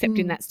time, except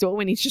in that store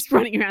when he's just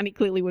running around, he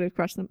clearly would have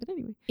crushed them. But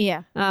anyway.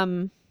 Yeah.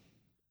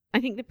 I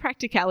think the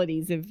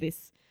practicalities of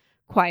this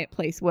quiet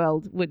place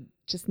world would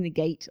just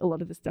negate a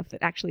lot of the stuff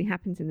that actually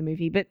happens in the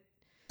movie. But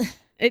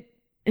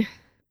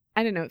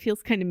I don't know, it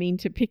feels kind of mean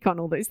to pick on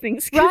all those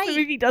things because Right. the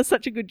movie does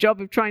such a good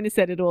job of trying to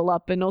set it all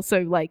up and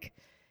also like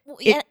Well,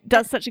 it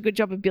does such a good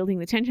job of building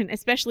the tension,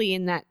 especially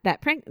in that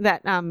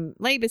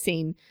labor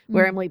scene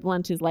where Emily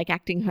Blunt is like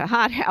acting her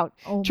heart out,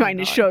 Oh my trying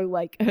to God. show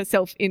like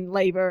herself in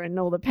labor and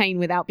all the pain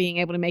without being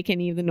able to make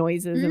any of the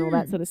noises and all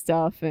that sort of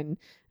stuff. And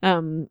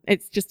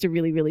it's just a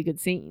really, really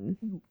good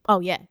scene. Oh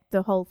yeah,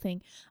 the whole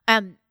thing.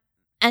 And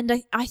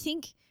I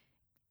think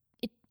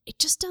it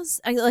just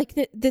does. I like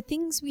the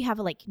things we have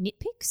are like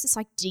nitpicks. It's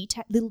like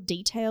little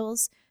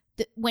details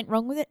that went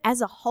wrong with it.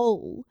 As a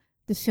whole,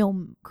 the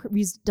film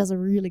does a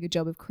really good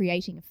job of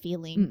creating a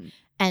feeling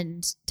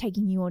and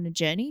taking you on a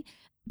journey.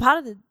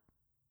 Part of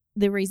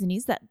the reason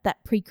is that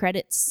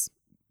pre-credits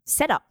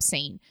setup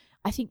scene.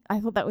 I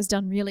thought that was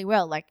done really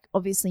well. Like,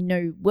 obviously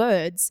no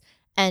words,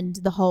 and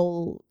the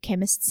whole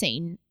chemist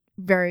scene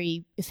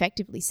very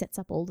effectively sets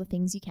up all the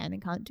things you can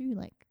and can't do,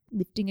 like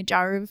lifting a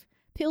jar of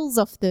pills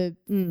off the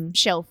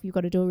shelf. You've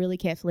got to do it really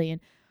carefully, and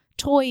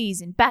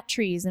toys and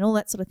batteries and all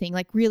that sort of thing.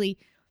 Like, really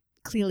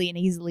clearly and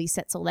easily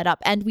sets all that up.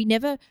 And we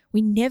never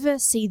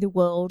see the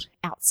world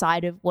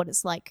outside of what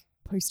it's like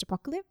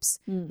post-apocalypse.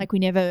 Like,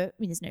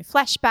 there's no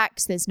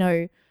flashbacks. There's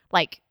no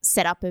like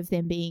setup of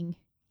them being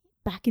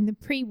back in the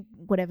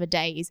pre-whatever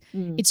days.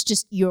 It's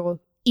just you're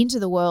into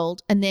the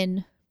world, and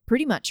then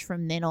pretty much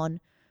from then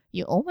on,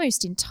 you're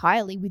almost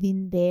entirely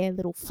within their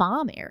little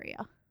farm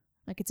area.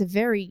 Like, it's a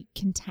very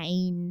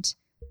contained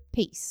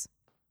piece.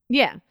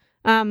 Yeah.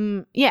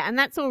 And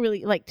that's all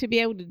really like to be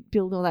able to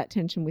build all that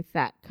tension with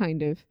that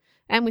kind of,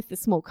 and with the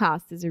small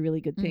cast is a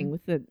really good thing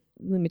with the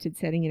limited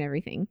setting and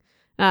everything.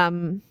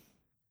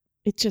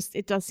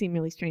 It does seem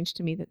really strange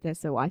to me that they're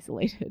so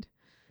isolated.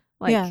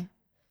 Like, yeah.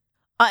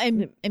 I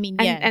mean,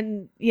 yeah.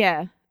 And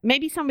yeah,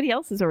 maybe somebody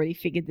else has already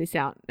figured this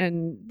out,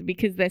 and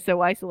because they're so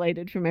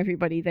isolated from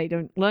everybody, they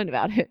don't learn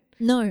about it.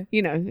 No.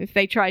 You know, if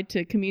they tried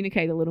to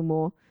communicate a little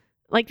more,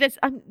 like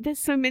there's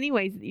so many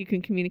ways that you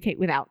can communicate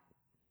without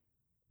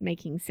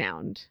making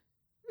sound.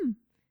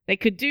 They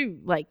could do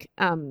like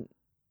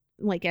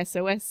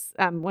SOS,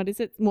 what is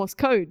it, Morse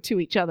code to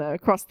each other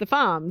across the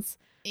farms,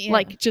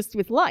 like just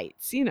with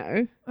lights. You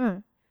know,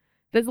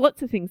 there's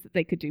lots of things that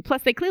they could do.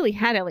 Plus, they clearly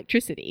had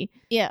electricity.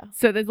 Yeah.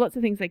 So there's lots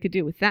of things they could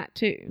do with that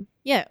too.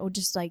 Yeah, or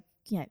just like,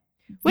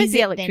 Where's visit the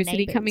their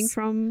electricity coming neighbours.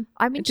 from?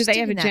 I'm Do interested they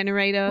have a in that.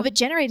 generator? Well, but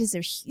generators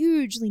are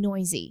hugely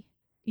noisy.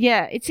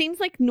 Yeah, it seems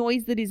like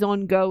noise that is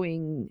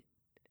ongoing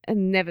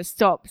and never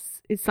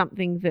stops is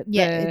something that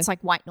It's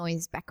like white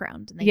noise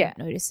background, and they don't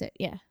notice it.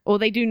 Yeah. or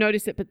they do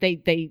notice it, but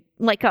they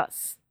like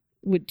us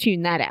would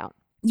tune that out.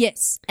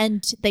 Yes,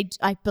 and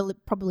I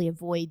probably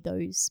avoid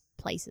those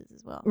places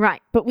as well.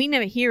 Right. But we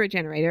never hear a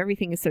generator.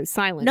 Everything is so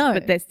silent. No.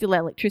 But there's still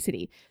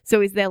electricity.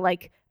 So is there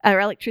like, are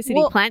electricity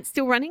plants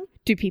still running?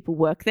 Do people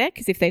work there?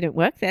 Because if they don't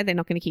work there, they're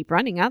not going to keep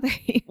running, are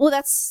they? Well,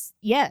 that's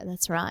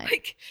right.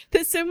 Like,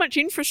 there's so much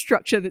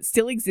infrastructure that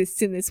still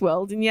exists in this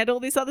world, and yet all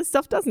this other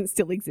stuff doesn't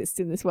still exist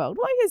in this world.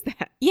 Why is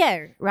that?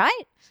 Yeah,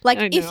 right? Like,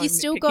 I know, if I'm you've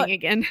still nitpicking got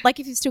again. like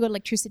if you've still got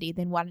electricity,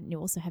 then why don't you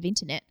also have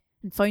internet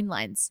and phone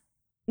lines?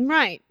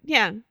 Right.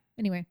 Yeah.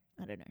 Anyway,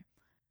 I don't know.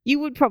 You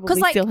would probably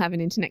like- still have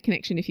an internet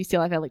connection if you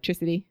still have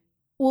electricity.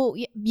 Well,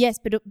 yes,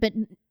 but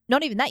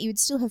not even that. You would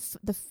still have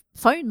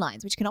phone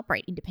lines, which can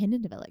operate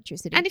independent of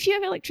electricity. And if you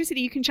have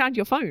electricity, you can charge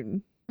your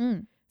phone.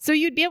 So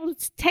you'd be able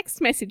to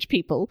text message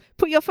people,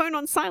 put your phone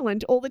on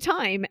silent all the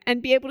time, and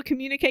be able to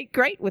communicate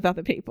great with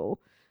other people.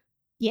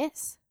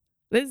 Yes.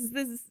 There's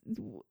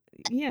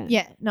yeah.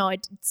 Yeah. No, no,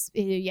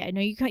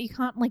 you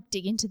can't like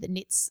dig into the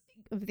nits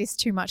of this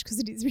too much because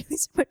it is really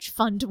so much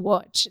fun to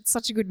watch. It's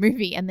such a good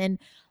movie. And then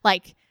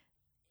like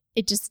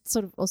it just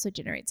sort of also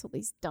generates all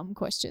these dumb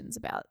questions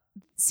about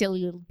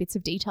silly little bits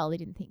of detail they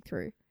didn't think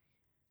through.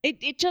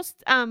 It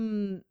just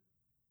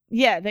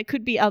there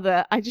could be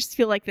other. I just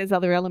feel like there's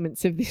other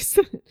elements of this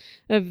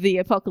of the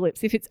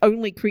apocalypse. If it's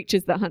only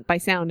creatures that hunt by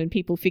sound and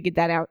people figured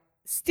that out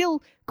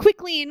still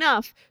quickly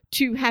enough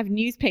to have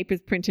newspapers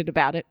printed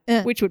about it,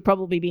 which would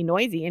probably be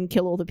noisy and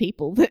kill all the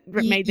people that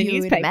made the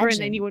newspaper, and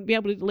then you wouldn't be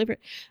able to deliver it.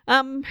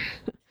 And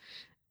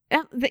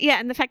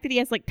the fact that he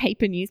has like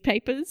paper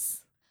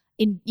newspapers.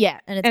 And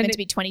it's meant to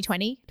be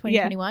 2020,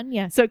 2021.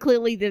 Yeah. So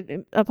clearly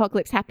the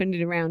apocalypse happened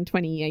in around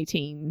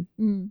 2018,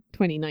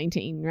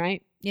 2019,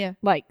 right? Yeah.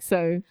 Like,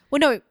 so. Well,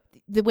 no,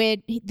 we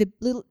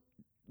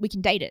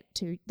can date it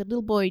to the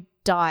little boy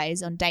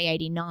dies on day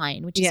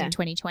 89, which is in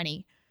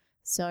 2020.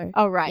 So.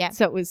 Oh, right. Yeah.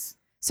 So it was.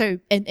 So,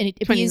 and it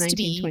appears to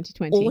be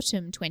 2020.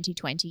 autumn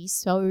 2020.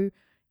 So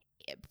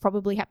it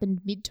probably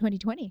happened mid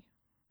 2020.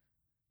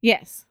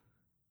 Yes.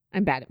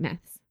 I'm bad at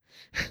maths.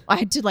 I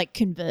had to like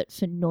convert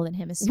for Northern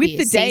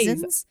Hemisphere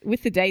seasons.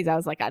 With the days, I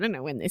was like, I don't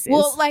know when this is.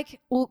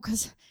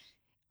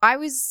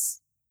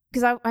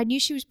 Because I knew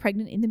she was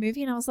pregnant in the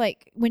movie, and I was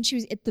like, when she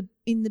was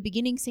in the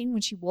beginning scene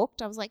when she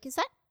walked, I was like, is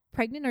that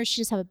pregnant or does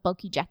she just have a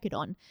bulky jacket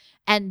on?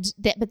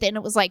 But then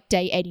it was like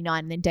day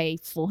 89 and then day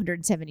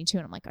 472,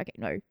 and I'm like, okay,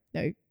 no,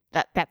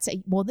 that's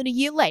more than a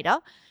year later.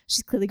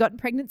 She's clearly gotten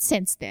pregnant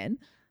since then.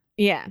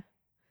 Yeah.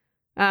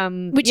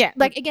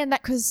 Again,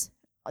 because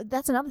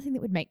that's another thing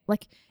that would make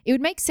it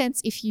would make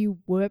sense if you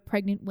were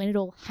pregnant when it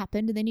all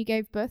happened and then you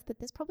gave birth, but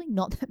there's probably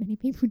not that many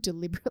people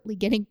deliberately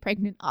getting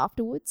pregnant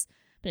afterwards.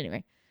 But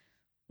anyway.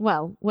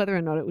 Well, whether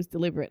or not it was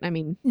deliberate, I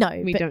mean,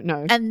 we don't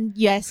know. And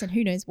yes, and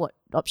who knows what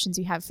options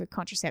you have for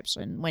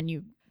contraception when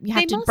you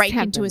have to break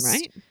into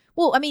right?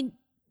 Well, I mean,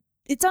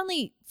 it's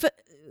only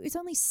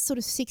sort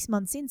of 6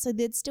 months in, so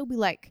there'd still be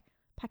like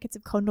packets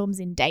of condoms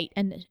in date,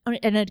 and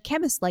at a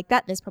chemist like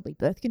that, there's probably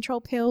birth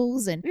control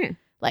pills and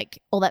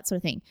like all that sort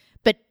of thing.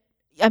 But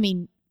I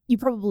mean, you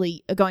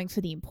probably are going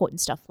for the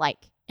important stuff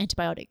like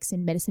antibiotics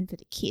and medicine for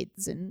the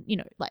kids, and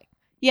like.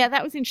 Yeah,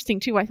 that was interesting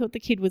too. I thought the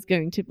kid was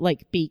going to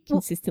like be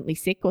consistently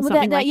sick or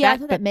something like that. Yeah, I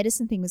thought that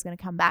medicine thing was going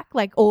to come back,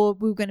 or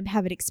we were going to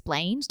have it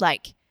explained,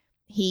 like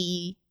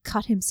he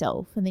cut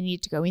himself and they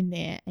needed to go in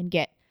there and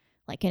get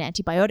like an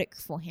antibiotic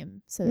for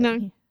him. So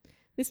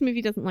this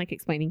movie doesn't like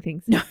explaining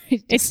things. No,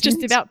 it's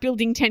just about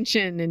building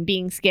tension and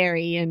being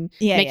scary and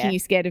making you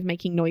scared of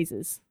making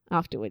noises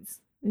afterwards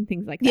and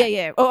things like that.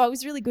 Yeah. Oh, it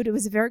was really good. It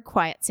was a very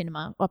quiet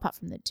cinema, apart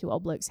from the two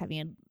old blokes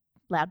having a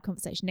loud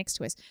conversation next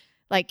to us.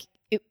 Like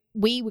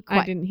we were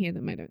quite. I didn't hear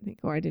them, I don't think,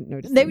 or I didn't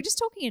notice. They were just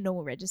talking in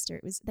normal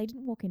register. They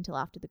didn't walk in until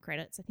after the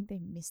credits. I think they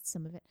missed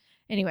some of it.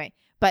 Anyway,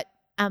 but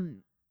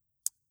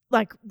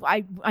like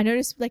I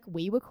noticed like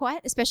we were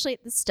quiet, especially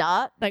at the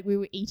start. Like we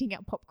were eating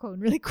our popcorn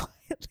really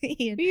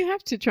quietly. And you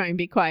have to try and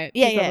be quiet.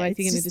 Yeah. Otherwise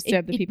you're going to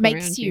disturb the people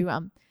around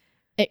you.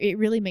 It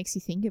really makes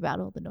you think about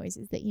all the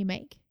noises that you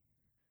make.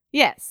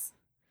 Yes.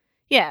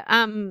 Yeah.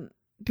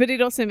 But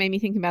it also made me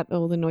think about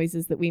all the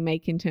noises that we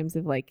make in terms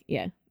of like,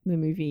 the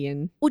movie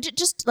and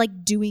just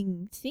like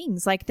doing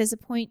things. Like there's a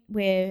point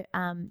where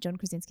John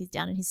Krasinski's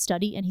down in his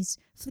study and he's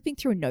flipping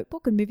through a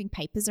notebook and moving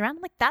papers around.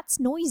 I'm like, that's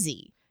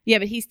noisy. Yeah,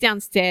 but he's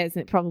downstairs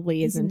and it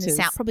probably isn't.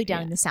 Probably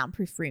down in the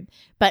soundproof room.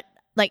 But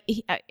like,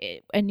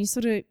 and you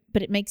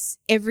but it makes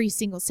every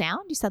single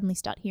sound you suddenly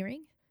start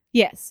hearing.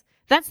 Yes,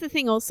 that's the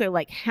thing. Also,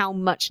 like how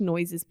much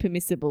noise is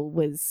permissible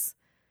was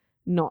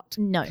not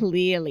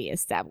clearly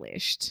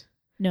established.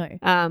 No,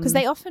 because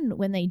they often,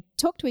 when they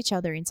talk to each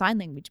other in sign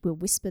language, will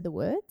whisper the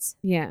words.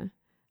 Yeah.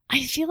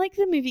 I feel like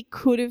the movie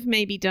could have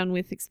maybe done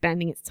with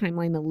expanding its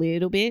timeline a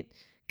little bit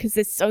because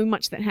there's so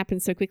much that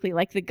happens so quickly.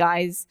 Like the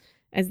guys,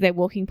 as they're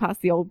walking past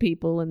the old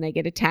people and they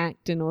get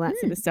attacked and all that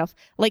sort of stuff.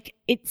 Like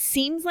it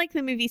seems like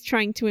the movie's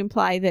trying to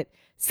imply that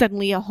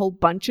suddenly a whole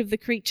bunch of the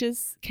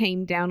creatures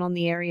came down on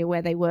the area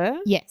where they were.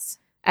 Yes.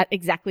 At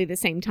exactly the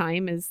same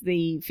time as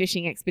the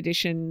fishing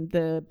expedition,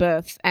 the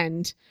birth,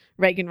 and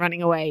Reagan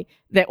running away.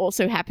 There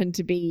also happened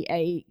to be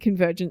a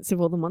convergence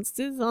of all the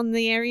monsters on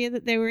the area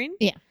that they were in.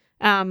 Yeah.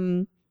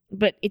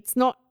 But it's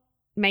not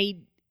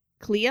made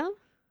clear.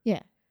 Yeah.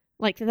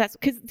 Like that's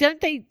because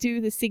don't they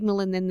do the signal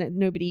and then that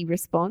nobody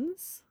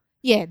responds?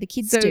 Yeah, the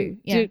kids do.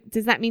 Yeah.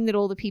 Does that mean that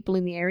all the people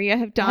in the area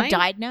have died? Have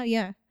died now,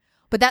 yeah.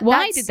 But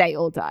why did they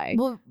all die?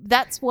 Well,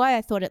 that's why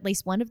I thought at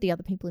least one of the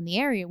other people in the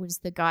area was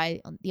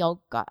the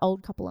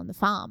old couple on the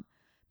farm,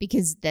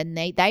 because then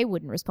they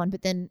wouldn't respond.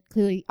 But then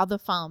clearly other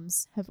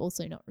farms have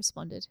also not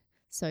responded,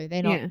 so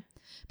they're not. Yeah.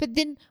 But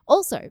then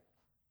also,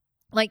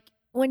 like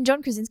when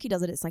John Krasinski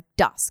does it, it's like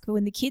dusk. But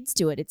when the kids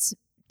do it, it's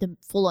the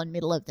full on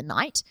middle of the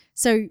night.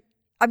 So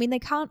I mean, they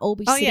can't all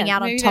be sitting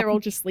out on top. Maybe they're all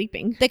just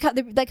sleeping. They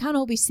can't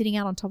all be sitting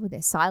out on top of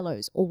their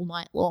silos all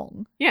night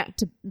long. Yeah,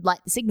 to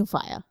light the signal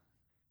fire.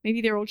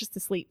 Maybe they're all just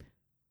asleep.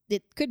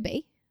 it could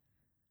be.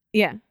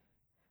 Yeah.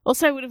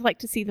 Also, I would have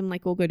liked to see them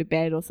like all go to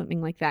bed or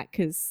something like that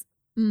because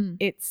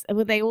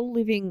were they all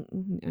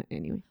living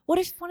anyway? What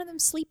if one of them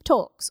sleep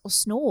talks or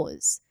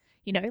snores?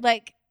 You know,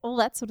 like all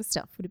that sort of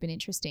stuff would have been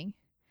interesting.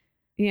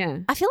 Yeah.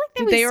 I feel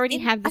like Did they already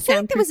have the I feel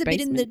like there was a soundproof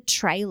bit in the basement?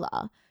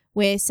 trailer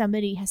where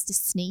somebody has to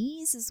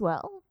sneeze as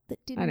well. That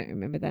didn't. I don't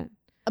remember that.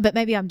 But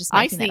maybe I'm just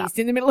I making that up. sneezed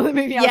in the middle of the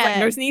movie. I was like, Yeah.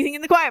 no sneezing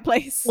in the quiet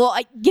place. Well,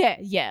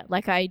 yeah.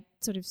 Like I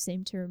sort of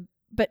seem to,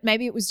 but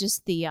maybe it was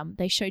just the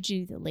they showed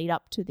you the lead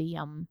up to the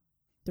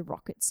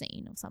rocket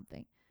scene or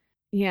something.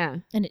 yeah.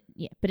 And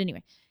but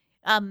anyway,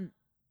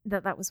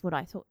 that was what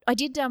I thought. I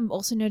did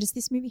also notice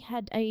this movie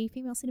had a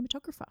female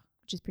cinematographer,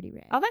 which is pretty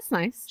rare. Oh, that's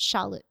nice.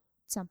 Charlotte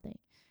something.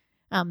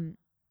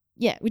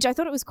 Yeah, which I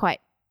thought it was quite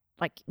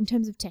like in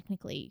terms of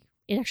technically,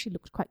 it actually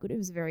looked quite good. It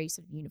was a very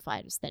sort of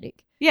unified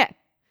aesthetic. Yeah.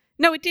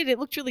 No, it did. It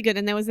looked really good.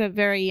 And there was a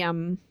very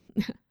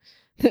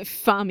the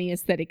farmy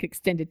aesthetic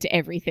extended to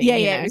everything. Yeah,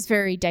 you yeah. know? It was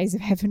very Days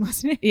of Heaven,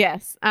 wasn't it?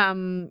 Yes.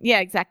 Yeah,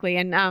 exactly.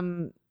 And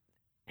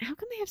how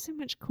come they have so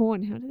much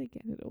corn? How do they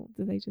get it all?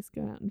 Do they just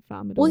go out and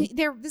farm it all? Well,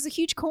 there's a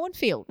huge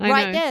cornfield I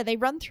right know. there. They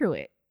run through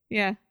it.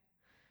 Yeah.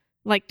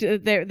 Like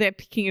they're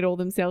picking it all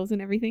themselves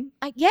and everything.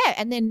 Yeah,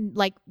 and then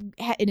like,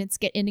 and it's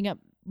ending up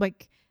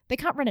like they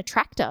can't run a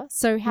tractor.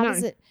 So how No.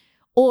 does it?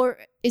 Or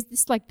is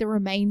this like the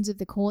remains of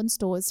the corn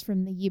stores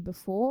from the year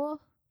before?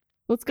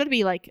 Well, it's got to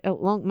be like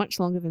much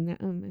longer than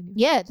that. Anyway.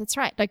 Yeah, that's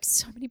right. Like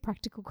so many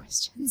practical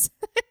questions.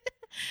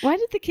 Why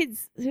did the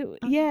kids?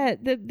 Yeah,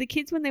 the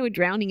kids when they were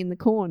drowning in the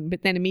corn,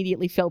 but then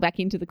immediately fell back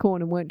into the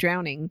corn and weren't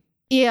drowning,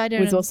 Yeah, I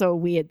don't was know. also a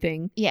weird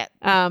thing. Yeah,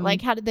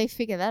 Like how did they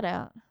figure that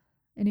out?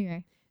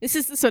 Anyway. this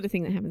is the sort of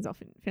thing that happens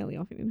fairly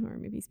often in horror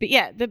movies. But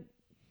yeah,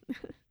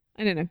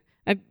 I don't know.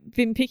 I've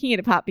been picking it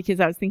apart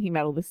because I was thinking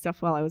about all this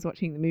stuff while I was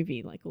watching the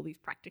movie, like all these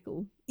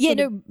practical. Yeah, sort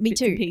of no, me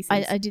bits and too. pieces.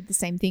 I did the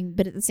same thing,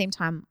 but at the same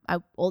time,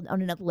 on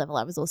another level,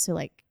 I was also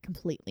like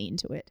completely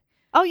into it.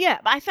 Oh yeah,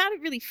 but I found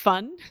it really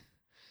fun.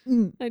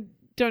 Mm. I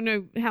don't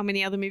know how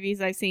many other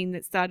movies I've seen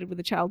that started with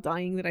a child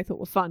dying that I thought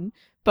were fun,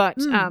 but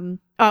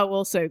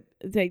also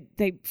they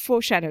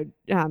foreshadowed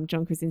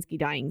John Krasinski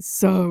dying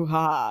so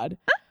hard.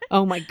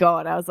 Oh my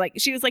god! I was like,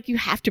 she was like, you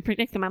have to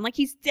protect them. I'm like,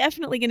 he's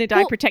definitely going to die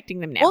Well, protecting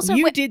them now. also,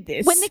 You did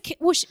this. When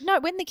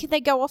the kid they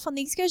go off on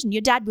the excursion,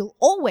 your dad will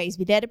always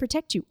be there to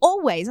protect you.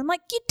 Always. I'm like,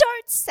 you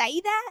don't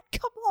say that.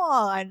 Come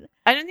on.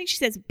 I don't think she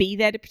says be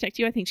there to protect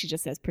you. I think she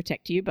just says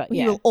protect you. But He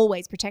yeah, will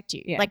always protect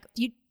you. Yeah. Like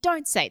you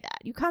don't say that.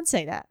 You can't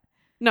say that.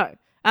 no.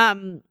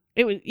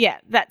 It was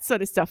that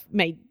sort of stuff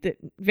made it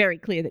very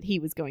clear that he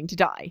was going to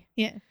die.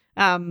 Yeah.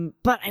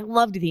 But I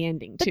loved the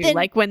ending But too. then-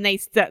 Like when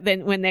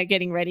when they're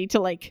getting ready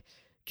to like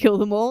kill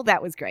them all,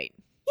 that was great.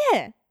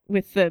 Yeah.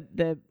 With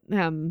the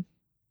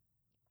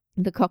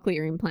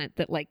cochlear implant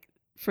that like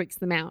freaks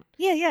them out.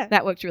 Yeah.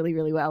 That worked really,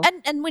 really well.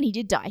 And when he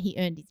did die, he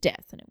earned his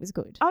death, and it was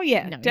good. oh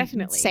yeah, You know,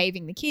 definitely.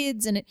 saving the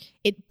kids, and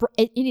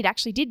it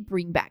actually did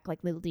bring back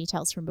like little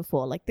details from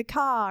before, like the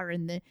car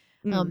and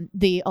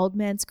the old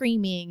man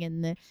screaming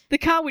and The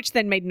car, which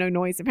then made no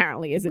noise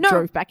apparently as it No,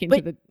 drove back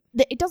into but-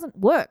 the. it doesn't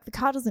work. The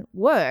car doesn't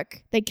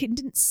work. They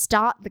didn't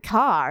start the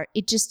car.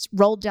 It just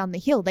rolled down the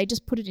hill. They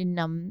just put it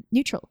in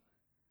neutral,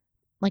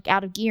 like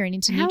out of gear and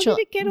into How neutral.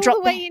 did it get all Dropped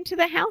the way into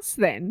the house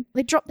then?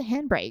 They dropped the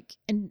handbrake,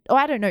 and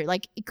I don't know.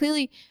 Like it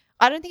clearly,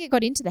 I don't think it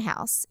got into the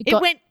house.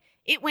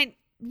 It went.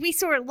 We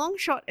saw a long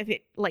shot of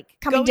it like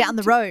coming going down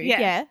the to- road.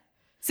 Yeah.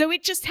 So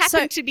it just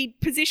happened to be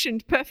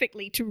positioned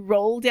perfectly to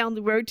roll down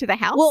the road to the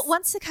house. Well,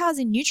 once the car's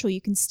in neutral, you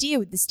can steer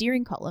with the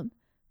steering column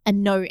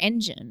and no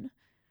engine.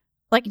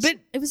 Like, but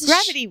it was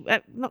gravity,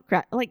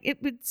 like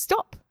it would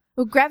stop.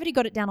 well, gravity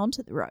got it down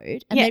onto the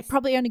road, and they Yes.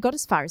 probably only got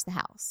as far as the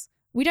house.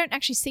 We don't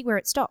actually see where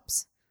it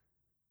stops.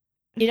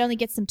 It only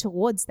gets them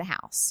towards the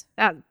house.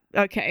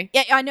 Okay.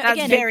 Yeah, I know. That's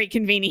Again, very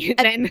convenient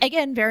then.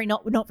 again, very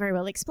not very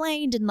well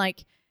explained, and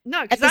like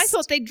No, because the I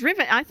thought they'd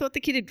driven. I thought the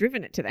kid had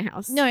driven it to the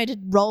house. no, it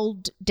had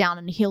rolled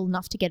down a hill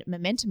enough to get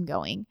momentum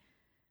going.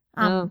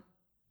 Oh.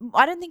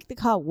 I don't think the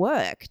car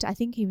worked. I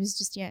think he was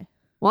just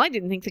Well, I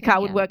didn't think the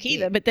car would Yeah, work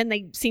either, but then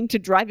they seemed to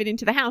drive it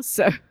into the house.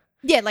 So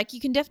like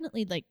you can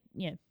definitely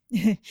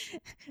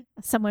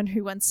someone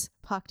who once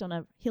parked on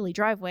a hilly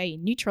driveway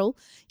in neutral,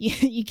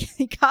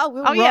 your car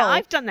will roll. yeah,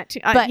 I've done that too.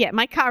 But- Yeah,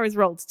 my car has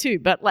rolled too,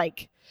 but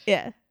like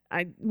yeah.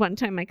 one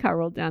time my car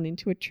rolled down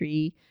into a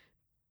tree,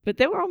 but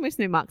there were almost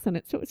no marks on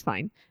it, so it was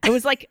fine. It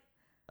was like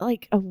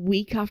a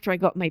week after I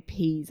got my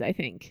P's, I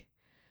think.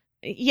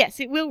 Yes,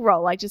 it will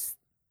roll.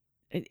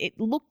 It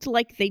looked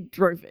like they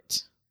drove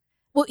it.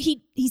 Well,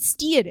 he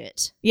steered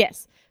it.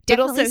 Yes, but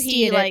Definitely also he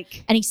steered it.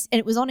 like And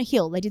it was on a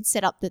hill. They did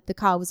set up that the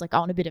car was like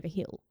on a bit of a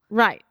hill.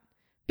 right,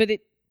 but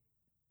it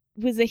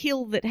was a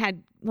hill that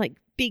had like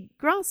big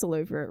grass all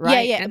over it,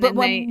 right? Yeah. And But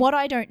then what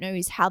I don't know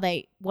is how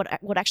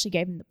what actually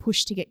gave him the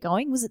push to get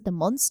going. Was it the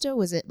monster?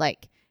 Was it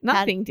like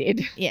nothing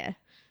did. yeah?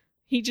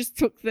 He just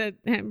took the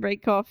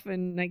handbrake off,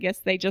 and I guess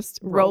they just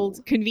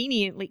rolled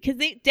conveniently because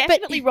they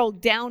definitely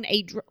rolled down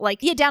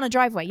Down a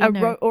driveway. You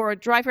know. or a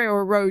driveway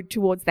or a road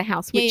towards the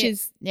house, which Yeah.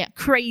 is Yeah.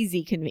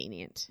 crazy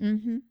convenient.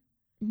 Mm-hmm.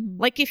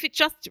 Like if it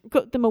just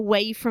got them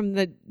away from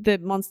the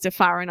monster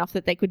far enough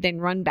that they could then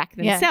run back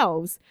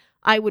themselves,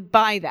 I would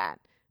buy that.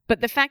 But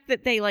the fact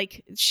that they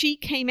she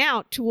came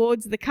out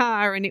towards the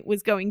car and it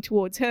was going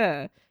towards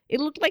her,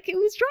 it looked like it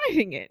was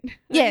driving it.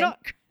 Yeah. Not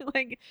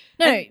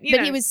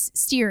he was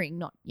steering,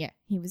 not,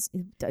 he was.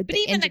 But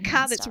even a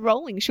car that's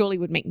rolling surely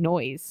would make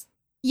noise.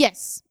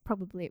 Yes,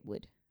 probably it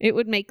would. It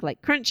would make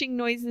like crunching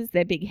noises.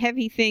 They're big,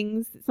 heavy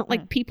things. It's not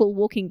like people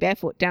walking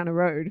barefoot down a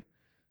road.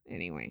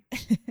 Anyway.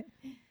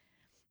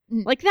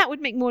 Like that would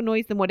make more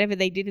noise than whatever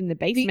they did in the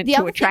basement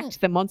to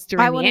attract the monster in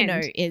the end. I want to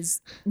know is,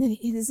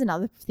 there's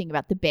another thing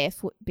about the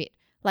barefoot bit.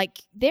 Like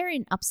they're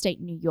in upstate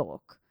New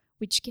York,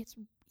 which gets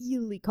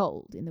really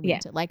cold in the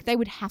winter. Like they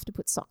would have to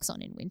put socks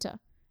on in winter.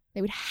 They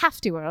would have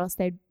to, or else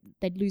they'd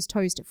lose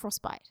toes to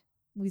frostbite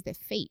with their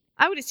feet.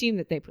 I would assume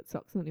that they put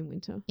socks on in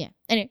winter. Yeah.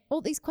 Anyway,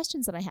 all these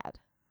questions that I had.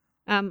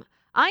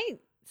 I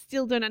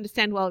still don't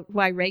understand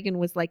why Regan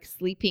was like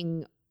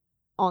sleeping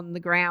on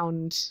the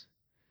ground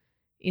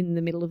in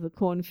the middle of the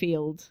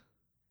cornfield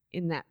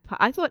in that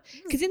part. I thought,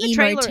 because in the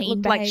trailer it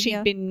looked like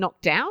she'd been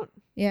knocked out.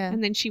 Yeah.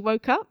 And then she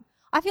woke up.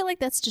 I feel like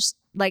that's just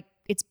like,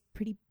 it's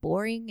pretty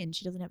boring and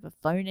she doesn't have a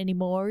phone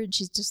anymore and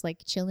she's just like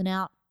chilling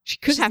out. She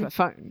could have a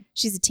phone.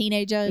 She's a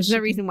teenager. There's no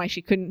reason why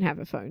she couldn't have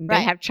a phone. Right.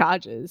 They have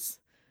chargers.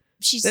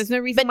 There's no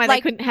reason why they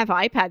couldn't have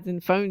iPads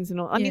and phones and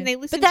all. I mean, they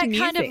listen to music. But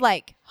that kind of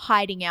like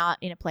hiding out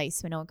in a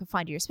place where no one can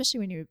find you, especially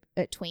when you're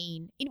a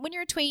tween. When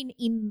you're a tween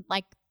in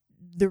like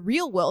the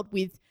real world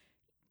with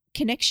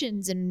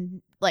connections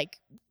and like,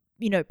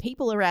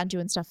 people around you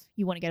and stuff,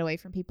 you want to get away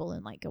from people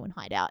and like go and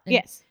hide out. And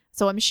yes.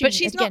 So I'm assuming. But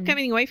she's not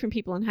going away from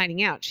people and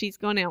hiding out. She's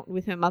gone out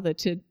with her mother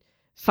to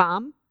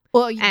farm.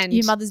 Well,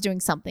 your mother's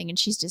doing something and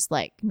she's just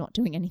like not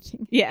doing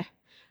anything. Yeah.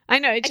 I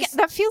know.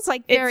 That feels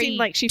like very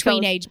like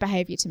teenage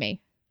behavior to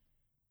me.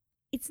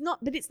 It's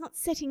not, but it's not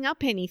setting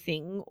up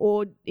anything,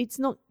 or it's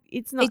not.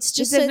 It's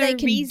just there's so they no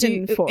can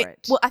reason for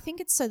it. Well, I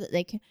think it's so that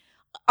they can.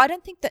 I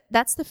don't think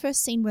that's the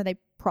first scene where they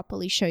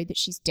properly show that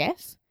she's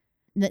deaf.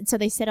 So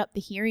they set up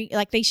the hearing,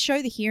 like they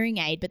show the hearing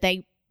aid, but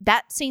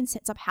that scene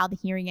sets up how the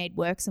hearing aid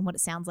works and what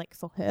it sounds like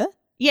for her.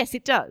 Yes,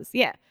 it does.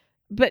 Yeah,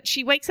 but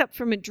she wakes up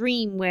from a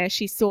dream where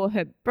she saw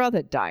her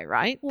brother die.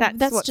 Right? Well,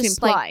 that's what's just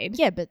implied.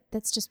 Like, but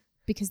that's just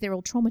because they're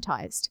all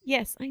traumatized.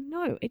 Yes, I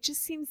know. It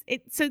just seems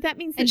it. So that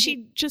means that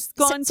she'd just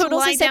gone to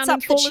lie down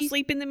and fall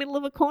asleep in the middle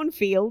of a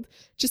cornfield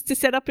just to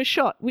set up a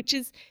shot, which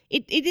is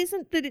it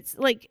isn't that it's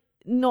like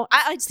not.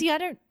 I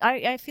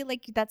feel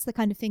like that's the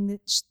kind of thing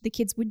that the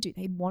kids would do.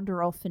 They'd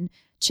wander off and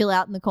chill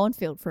out in the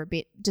cornfield for a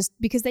bit just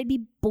because they'd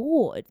be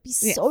bored.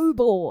 So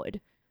bored.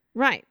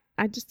 Right.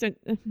 I just don't.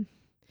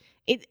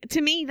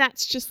 To me,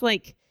 that's just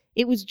like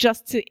it was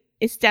just to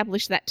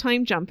establish that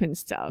time jump and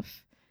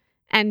stuff.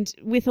 And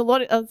with a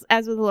lot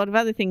of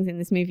other things in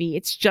this movie,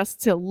 it's just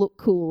to look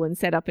cool and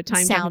set up a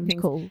time jump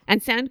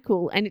and sound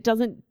cool. And it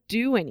doesn't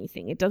do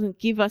anything. It doesn't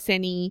give us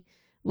any,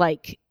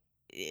 like,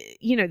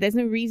 there's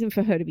no reason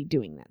for her to be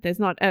doing that. There's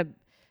not no.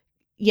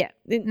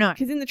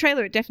 Because in the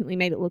trailer, it definitely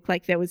made it look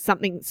like there was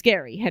something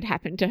scary had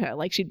happened to her,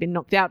 like she'd been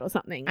knocked out or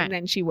something. And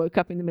then she woke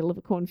up in the middle of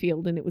a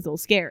cornfield and it was all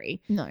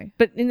scary. No.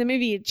 But in the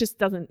movie, it just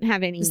doesn't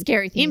have any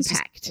scary thing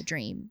impact. Is just a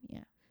dream.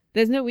 Yeah.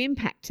 There's no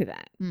impact to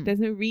that. There's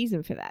no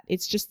reason for that.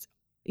 It's just,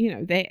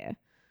 there.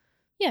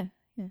 Yeah.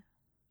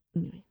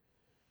 Anyway.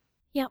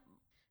 Yep.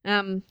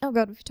 Oh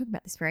God, we've talked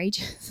about this for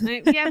ages.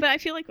 Yeah, but I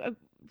feel like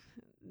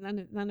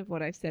none of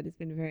what I've said has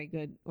been very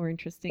good or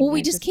interesting. Well,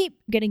 we just keep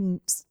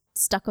getting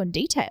stuck on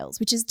details,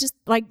 which is just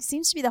like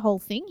seems to be the whole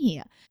thing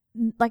here.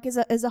 Like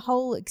as a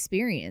whole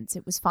experience,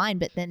 it was fine,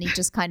 but then it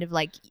just kind of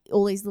like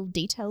all these little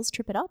details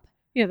trip it up.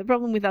 Yeah, the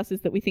problem with us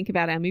is that we think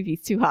about our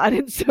movies too hard,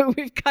 and so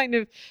I've kind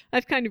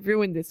of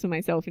ruined this for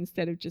myself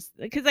instead of just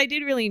because I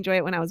did really enjoy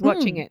it when I was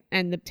watching it,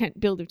 and the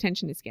build of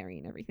tension is scary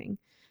and everything.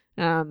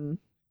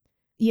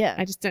 Yeah,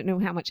 I just don't know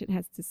how much it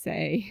has to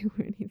say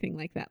or anything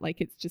like that. Like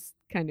it's just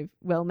kind of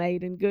well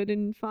made and good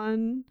and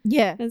fun.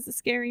 Yeah, as a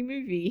scary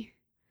movie.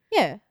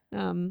 Yeah.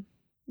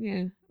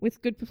 Yeah,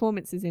 with good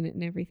performances in it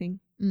and everything,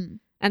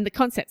 and the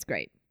concept's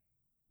great.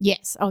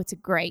 Yes. Oh, it's a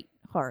great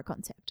horror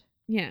concept.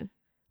 Yeah.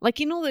 Like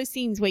in all those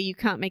scenes where you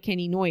can't make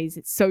any noise,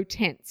 it's so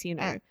tense,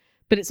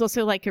 but it's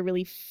also like a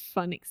really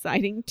fun,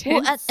 exciting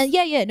tense.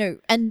 Well, no.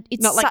 And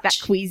it's not like that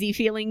queasy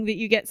feeling that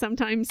you get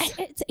sometimes.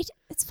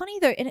 It's funny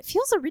though, and it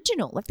feels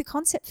original. Like the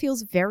concept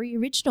feels very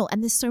original,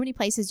 and there's so many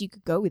places you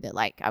could go with it.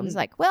 Like I was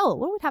like, well,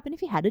 what would happen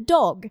if you had a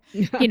dog?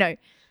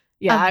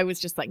 Yeah, I was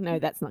just like, no,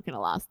 that's not going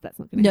to last. That's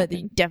not going to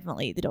happen. No,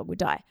 definitely the dog would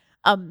die.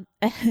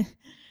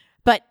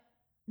 But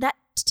that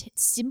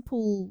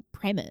simple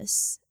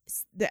premise,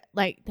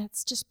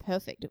 that's just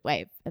perfect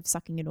way of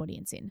sucking an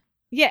audience in.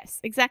 Yes,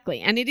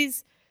 exactly. And it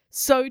is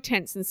so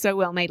tense and so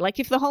well made. Like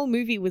if the whole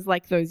movie was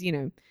like those,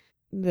 the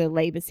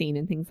labor scene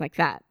and things like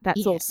that,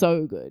 that's all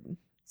so good.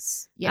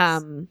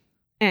 Yes.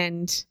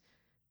 And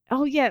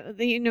oh yeah,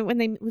 when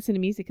they listen to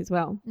music as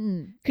well,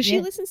 because she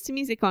listens to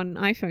music on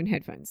iPhone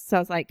headphones. So I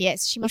was like,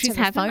 yes, she must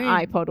have an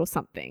iPod or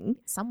something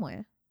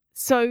somewhere.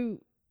 So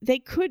they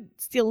could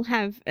still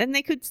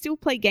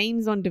play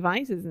games on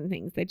devices and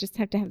things. They just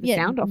have to have the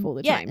sound off all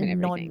the time and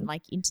everything. Non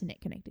like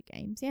internet connected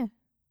games. Yeah.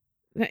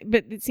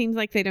 But it seems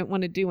like they don't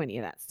want to do any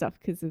of that stuff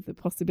because of the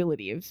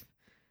possibility of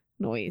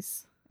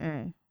noise.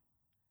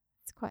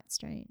 It's quite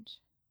strange.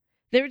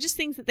 There are just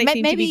things that they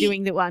seem to be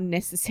doing that were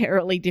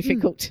unnecessarily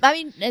difficult. I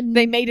mean,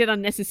 they made it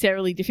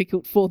unnecessarily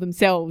difficult for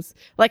themselves.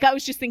 Like, I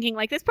was just thinking,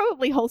 like, there's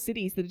probably whole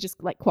cities that are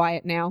just, like,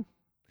 quiet now.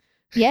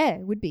 Yeah,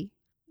 it would be.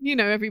 You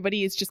know,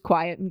 everybody is just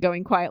quiet and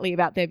going quietly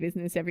about their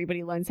business.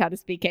 Everybody learns how to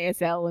speak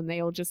ASL and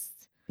they all just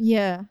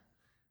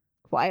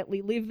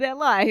quietly live their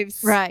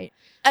lives. Right.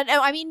 And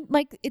I mean,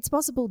 like, it's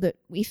possible that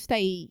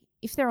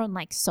if they're on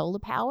like solar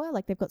power,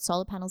 like they've got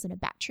solar panels and a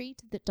battery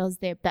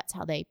that's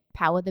how they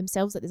power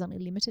themselves. Like there's only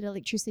limited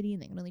electricity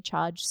and they can only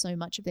charge so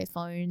much of their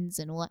phones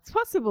and all that. It's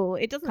possible.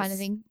 It doesn't kind of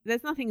thing.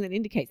 There's nothing that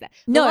indicates that.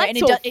 No, the lights and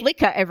it all does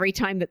flicker every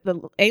time that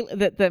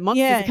the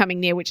monsters are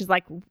coming near, which is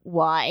like,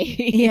 why?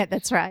 Yeah,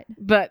 that's right.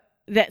 But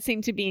that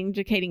seemed to be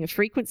indicating a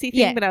frequency thing.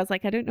 Yeah. But I was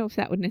like, I don't know if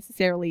that would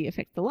necessarily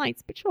affect the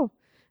lights, but sure.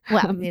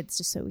 Well, it's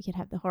just so we could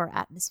have the horror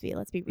atmosphere.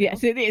 Let's be real.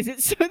 Yes, it is.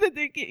 It's so that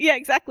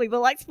exactly. The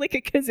lights flicker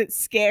because it's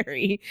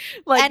scary.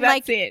 Like, and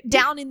that's it.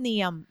 Down in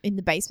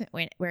the basement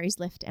where he's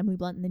left Emily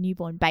Blunt and the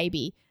newborn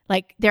baby,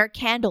 like there are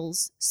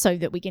candles so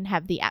that we can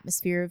have the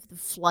atmosphere of the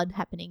flood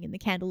happening and the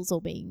candles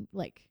all being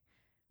like.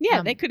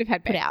 Yeah, they could have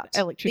had put out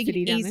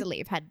electricity. They could easily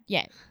have had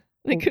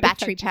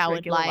battery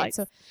powered lights.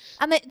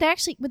 And they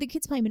actually, with the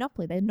kids playing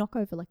Monopoly, they knock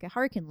over like a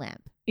hurricane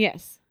lamp.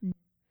 Yes.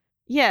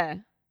 Yeah.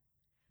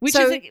 Which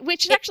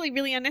is actually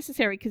really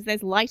unnecessary because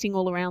there's lighting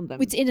all around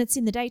them. It's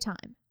in the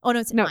daytime. Oh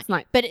no, it's at night. It's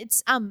night. But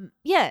it's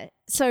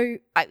So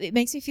it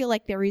makes me feel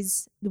like there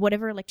is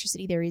whatever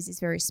electricity there is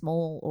very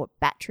small or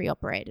battery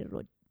operated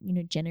or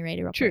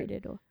generator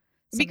operated. Or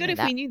it'd be good like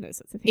if we knew those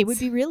sorts of things. It would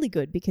be really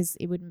good because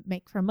it would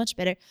make for a much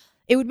better.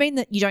 It would mean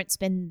that you don't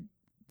spend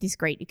this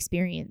great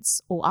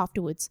experience or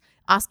afterwards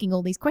asking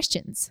all these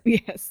questions.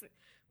 Yes.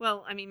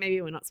 Well, I mean,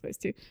 maybe we're not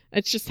supposed to.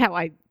 It's just how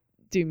I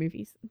do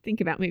movies. Think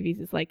about movies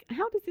is like,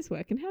 how does this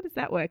work and how does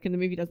that work? And the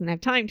movie doesn't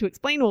have time to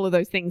explain all of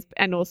those things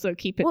and also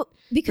keep it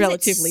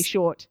relatively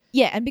short.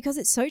 Yeah, and because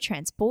it's so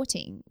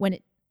transporting when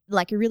it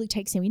really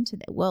takes you into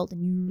their world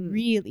and you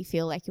really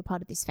feel like you're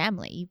part of this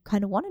family, you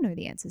kind of want to know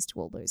the answers to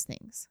all those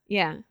things.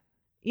 Yeah.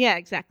 Yeah,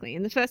 exactly.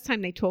 And the first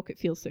time they talk, it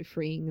feels so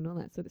freeing and all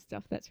that sort of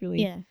stuff. That's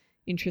really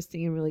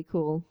interesting and really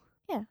cool.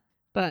 Yeah.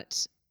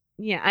 But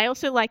yeah, I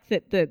also like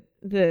that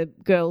the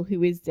girl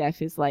who is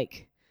deaf is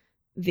like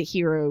the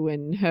hero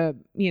and her,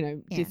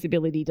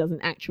 disability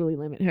doesn't actually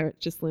limit her. It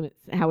just limits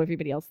how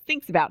everybody else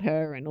thinks about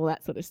her and all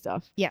that sort of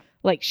stuff. Yeah.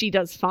 Like she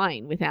does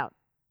fine without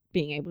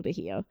being able to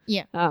hear.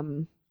 Yeah.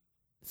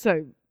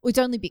 So it's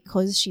only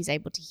because she's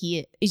able to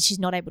hear. She's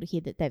not able to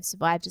hear that they've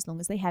survived as long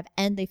as they have,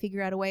 and they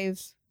figure out a way of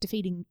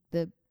defeating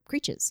the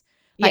creatures.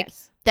 Like,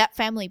 yes. That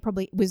family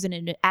probably was at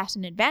an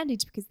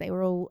advantage because they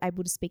were all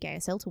able to speak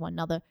ASL to one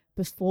another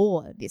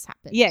before this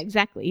happened. Yeah,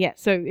 exactly. Yeah.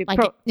 So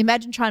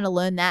imagine trying to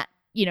learn that,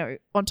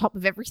 on top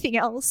of everything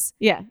else.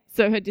 Yeah.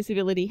 So her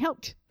disability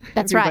helped.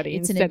 That's right.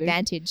 It's an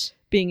advantage.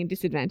 Being a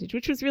disadvantage,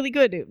 which was really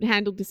good. It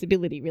handled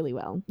disability really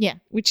well. Yeah.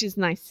 Which is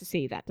nice to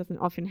see. That doesn't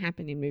often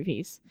happen in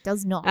movies. It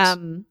does not.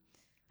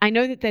 I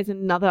know that there's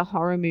another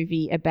horror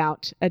movie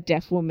about a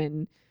deaf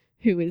woman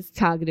who was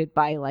targeted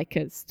by like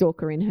a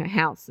stalker in her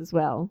house as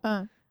well.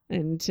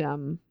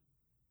 And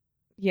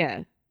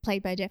yeah.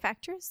 Played by a deaf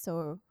actress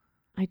or?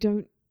 I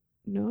don't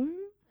know.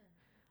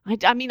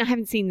 I mean, I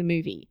haven't seen the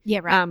movie. Yeah,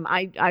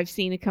 right. I've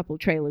seen a couple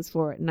trailers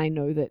for it and I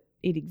know that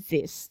it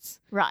exists.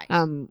 Right.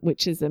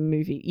 Which is a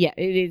movie. Yeah,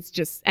 it is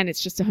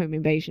it's just a home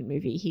invasion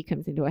movie. He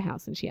comes into a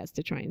house and she has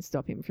to try and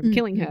stop him from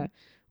killing her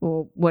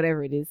or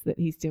whatever it is that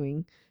he's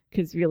doing.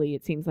 Because really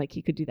it seems like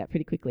he could do that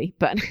pretty quickly.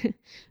 But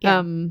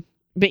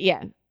but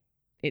yeah,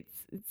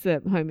 it's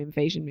a home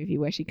invasion movie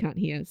where she can't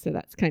hear. So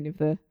that's kind of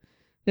the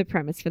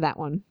premise for that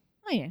one.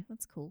 Oh yeah,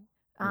 that's cool.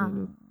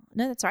 No,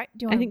 that's right.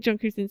 I think John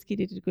Krasinski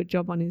did a good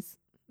job on his,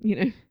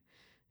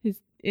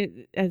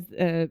 as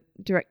a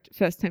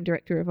first-time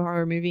director of a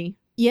horror movie.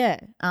 Yeah.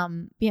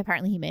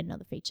 Apparently he made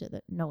another feature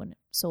that no one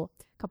saw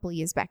a couple of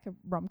years back, a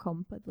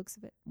rom-com by the looks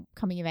of it,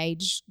 coming of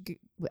age.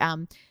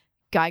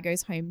 Guy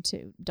goes home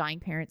to dying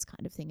parents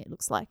kind of thing, it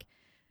looks like.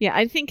 Yeah,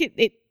 I think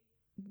it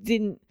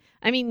didn't.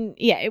 I mean,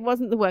 yeah, it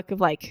wasn't the work of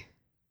like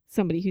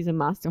somebody who's a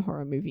master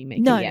horror movie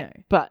maker. No.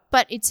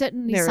 But it's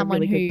certainly there someone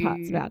are really who good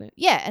parts about it.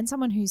 Yeah, and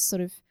someone who's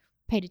sort of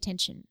paid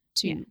attention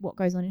to what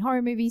goes on in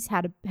horror movies,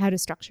 how to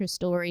structure a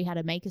story, how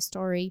to make a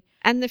story,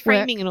 and the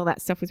framing and all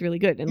that stuff was really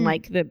good. And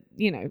like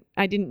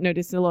I didn't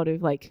notice a lot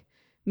of like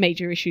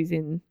major issues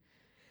in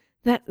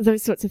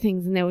those sorts of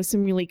things, and there were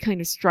some really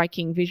kind of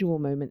striking visual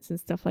moments and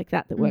stuff like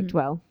that worked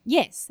well.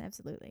 Yes,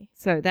 absolutely.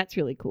 So that's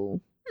really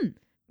cool.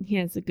 He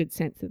has a good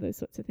sense of those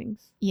sorts of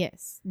things.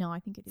 Yes. No,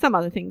 I think it is. Some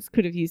other things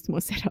could have used more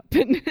setup.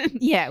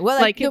 Yeah, well,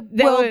 like the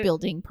world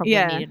building probably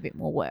needed a bit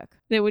more work.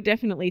 There were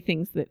definitely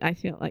things that I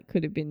felt like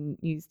could have been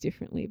used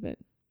differently, but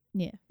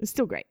it was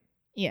still great.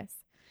 Yes.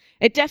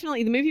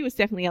 The movie was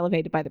definitely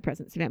elevated by the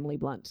presence of Emily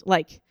Blunt.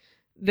 Like,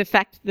 the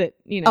fact that,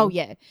 you know. Oh,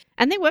 yeah.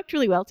 And they worked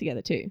really well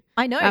together too.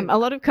 I know. A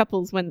lot of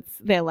couples, once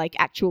they're like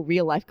actual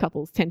real life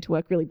couples, tend to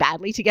work really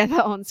badly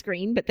together on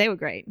screen, but they were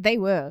great. They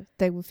were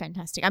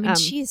fantastic. I mean,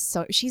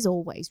 she's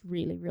always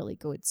really, really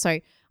good. So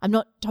I'm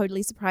not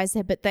totally surprised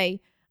there, but they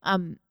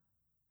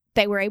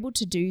were able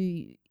to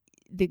do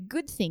the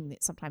good thing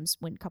that sometimes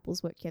when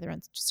couples work together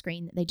on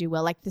screen that they do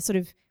well, like the sort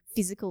of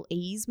physical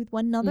ease with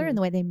one another and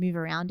the way they move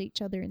around each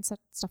other and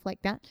stuff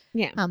like that.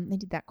 Yeah. They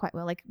did that quite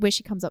well. Like where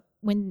she comes up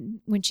when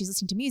she's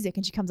listening to music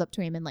and she comes up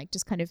to him and like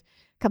just kind of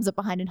comes up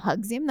behind and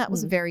hugs him. That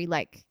was a very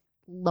like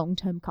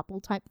long-term couple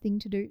type thing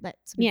to do. That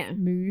sort of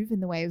move in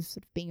the way of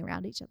sort of being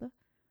around each other.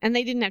 And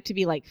they didn't have to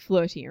be like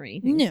flirty or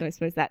anything. No. So I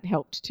suppose that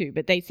helped too.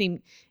 But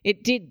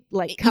it did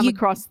like come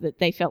across that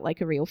they felt like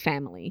a real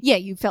family. Yeah.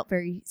 You felt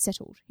very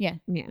settled. Yeah.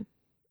 Yeah.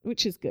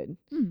 Which is good.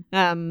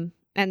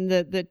 And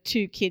the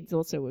two kids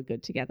also were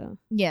good together.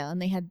 Yeah,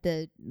 and they had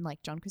the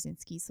like John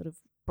Krasinski sort of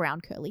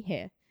brown curly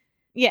hair.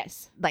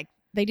 Yes. Like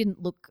they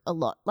didn't look a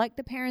lot like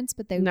the parents,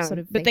 but they sort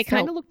of but they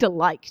kind of looked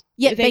alike.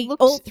 Yeah,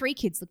 all three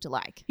kids looked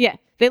alike. Yeah,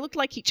 they looked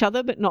like each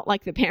other, but not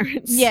like the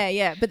parents.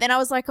 Yeah. But then I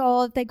was like,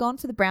 oh, have they gone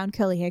for the brown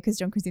curly hair because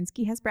John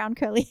Krasinski has brown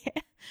curly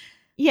hair?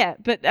 Yeah,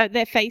 but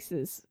their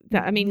faces.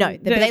 I mean, no,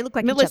 but they look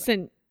like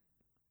Millicent's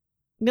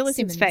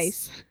Simmons.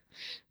 face.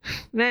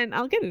 Man,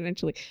 I'll get it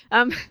eventually.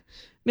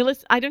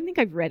 I don't think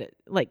I've read it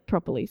like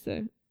properly,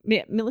 so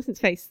yeah, Millicent's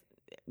face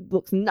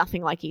looks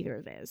nothing like either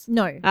of theirs.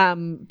 No.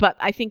 But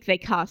I think they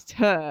cast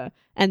her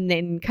and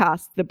then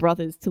cast the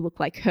brothers to look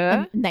like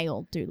her. And they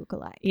all do look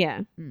alike.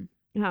 Yeah.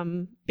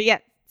 But yeah,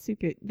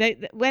 super.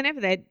 Whenever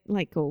they're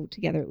like all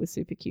together, it was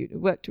super cute. It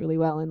worked really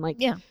well, and like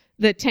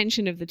the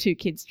tension of the two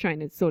kids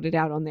trying to sort it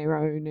out on their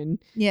own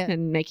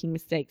and making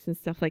mistakes and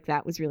stuff like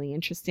that was really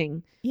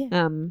interesting.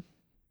 Yeah.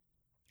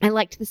 I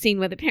liked the scene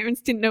where the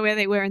parents didn't know where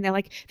they were and they're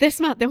like, they're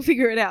smart, they'll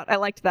figure it out. I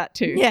liked that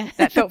too. Yeah.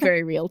 That felt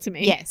very real to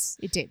me. Yes,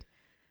 it did.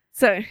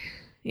 So,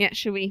 yeah,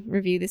 should we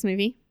review this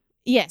movie?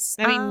 Yes.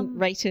 I mean,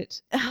 rate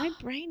it. My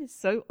brain is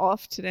so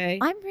off today.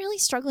 I'm really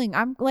struggling.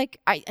 I'm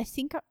like, I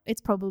think it's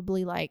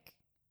probably like,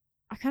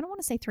 I kind of want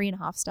to say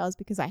 3.5 stars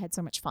because I had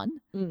so much fun.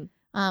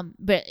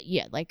 But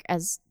yeah, like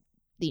as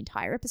the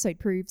entire episode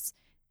proves,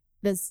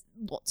 there's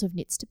lots of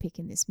nits to pick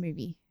in this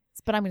movie.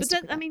 But I'm going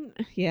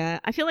to yeah,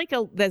 I feel like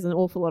there's an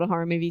awful lot of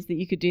horror movies that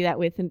you could do that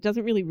with, and it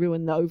doesn't really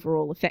ruin the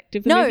overall effect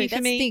of the movie for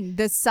me. No,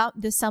 that's the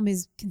thing. The sum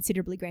is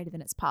considerably greater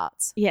than its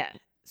parts. Yeah.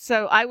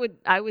 So I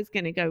was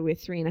going to go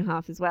with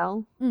 3.5 as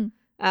well.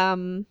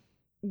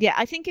 Yeah,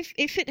 I think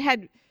if it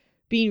had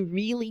been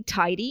really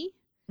tidy,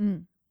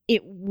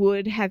 it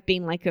would have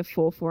been like a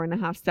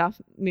 4.5 star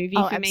movie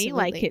for me.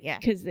 Like it,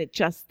 because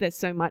there's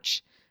so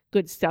much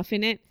good stuff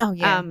in it. Oh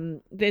yeah.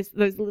 There's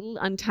those little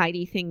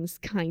untidy things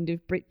kind of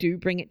do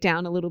bring it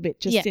down a little bit,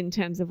 just in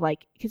terms of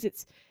like, because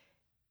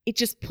it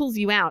just pulls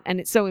you out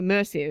and it's so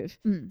immersive.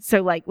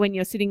 So like when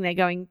you're sitting there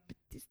going,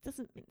 this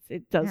doesn't,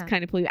 it does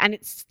kind of pull you, and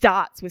it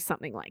starts with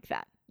something like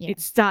that. It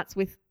starts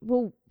with,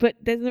 well, but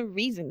there's no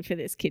reason for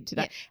this kid to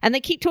die. And they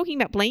keep talking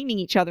about blaming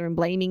each other and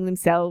blaming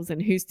themselves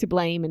and who's to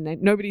blame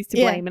and nobody's to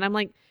blame. And I'm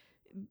like,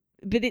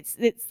 but it's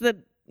the,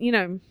 you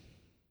know,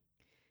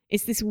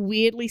 it's this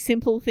weirdly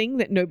simple thing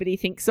that nobody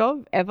thinks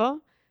of ever.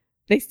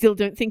 They still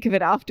don't think of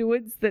it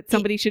afterwards, that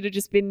somebody should have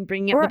just been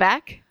bringing it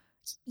back.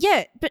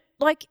 Yeah, but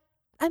like,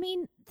 I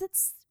mean,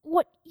 that's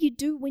what you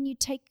do when you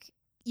take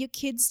your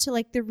kids to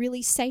like the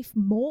really safe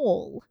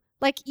mall.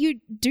 Like you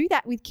do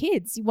that with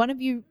kids. One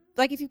of you,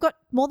 like if you've got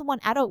more than one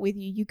adult with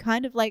you, you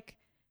kind of like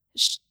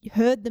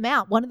herd them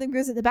out. One of them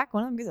goes at the back,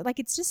 one of them goes like,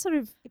 it's just sort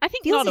of, I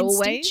think feels not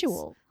instinctual.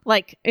 Always.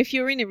 Like if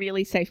you're in a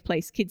really safe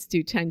place, kids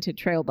do tend to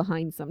trail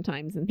behind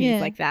sometimes and things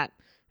like that.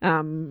 But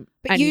and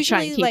usually you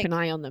try and keep an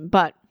eye on them.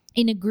 But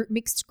in a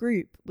mixed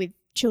group with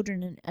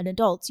children and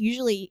adults,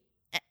 usually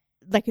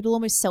like it'll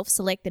almost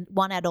self-select that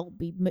one adult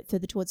will be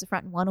further towards the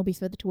front and one will be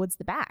further towards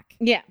the back.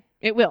 Yeah,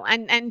 it will.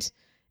 And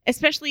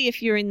especially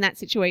if you're in that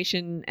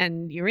situation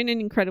and you're in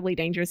an incredibly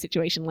dangerous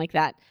situation like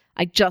that,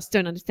 I just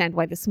don't understand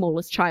why the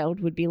smallest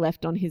child would be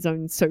left on his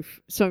own so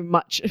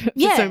much for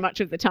so much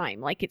of the time.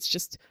 Like it's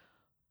just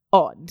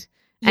odd.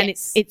 And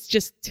it's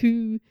just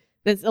too,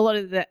 there's a lot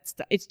of that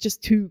stuff. It's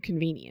just too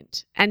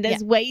convenient. And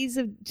there's ways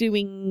of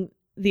doing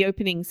the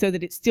opening so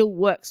that it still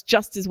works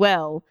just as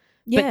well,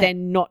 but they're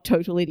not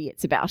total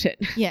idiots about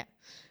it. Yeah.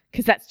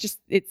 Because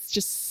it's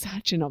just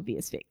such an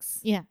obvious fix.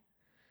 Yeah.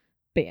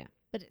 But yeah.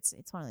 But it's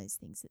one of those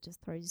things that just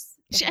throws.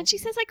 And she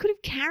says, I could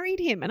have carried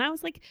him. And I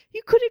was like,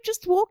 you could have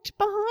just walked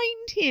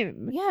behind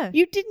him. Yeah.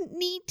 You didn't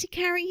need to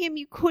carry him.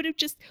 You could have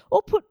just,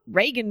 or put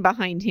Reagan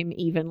behind him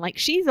even. Like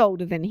she's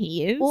older than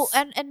he is. Well,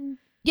 and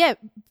yeah,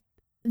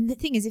 the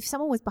thing is, if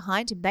someone was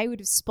behind him, they would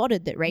have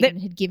spotted that Reagan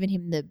had given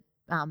him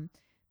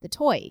the the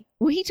toy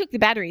Well, he took the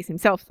batteries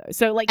himself though.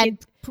 So like and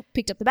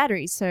picked up the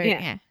batteries. So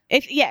Yeah.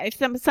 yeah. if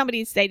somebody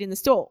had stayed in the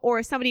store, or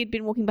if somebody had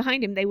been walking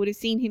behind him, they would have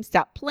seen him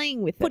start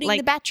playing with it. Putting Like,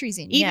 the batteries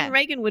in. even yeah.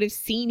 Reagan would have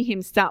seen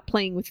him start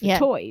playing with the Yeah.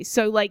 toy.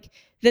 So like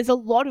there's a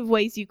lot of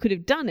ways you could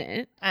have done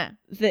it Ah.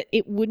 that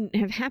it wouldn't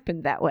have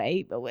happened that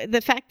way. But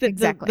the fact that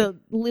Exactly. the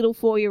little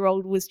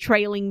 4-year-old was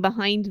trailing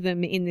behind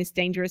them in this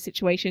dangerous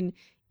situation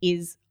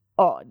is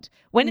odd.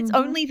 When it's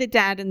Mhm. only the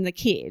dad and the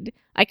kid,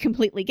 I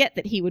completely get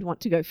that he would want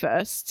to go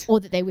first. Or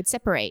that they would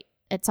separate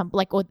at some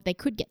or they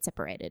could get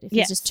separated if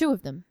Yes. there's just 2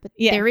 of them. But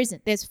Yeah. there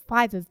isn't. There's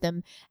 5 of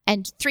them,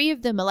 and 3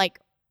 of them are like,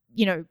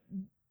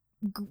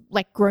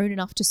 like grown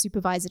enough to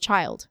supervise a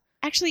child.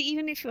 Actually,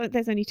 even if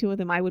there's only 2 of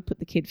them, I would put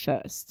the kid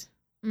first.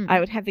 Mm. I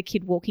would have the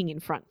kid walking in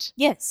front,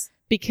 Yes.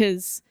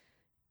 because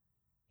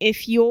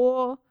if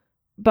you're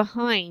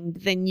behind,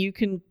 then you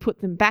can put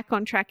them back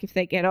on track if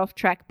they get off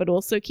track, but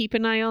also keep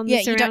an eye on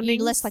the surroundings.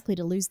 You're less likely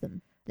to lose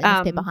them than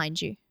if they're Um,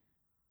 behind you.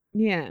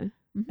 Yeah.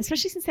 Mhm.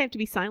 Especially since they have to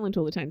be silent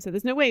all the time. So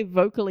there's no way of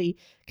vocally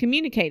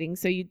communicating.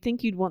 So you'd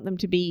think you'd want them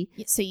to be.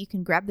 So you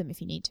can grab them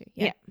if you need to.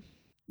 Yeah.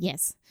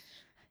 Yes.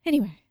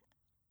 Anyway,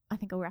 I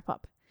think I'll wrap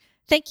up.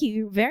 Thank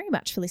you very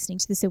much for listening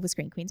to the Silver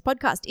Screen Queens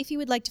podcast. If you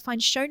would like to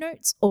find show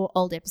notes or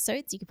old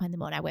episodes, you can find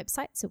them on our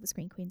website,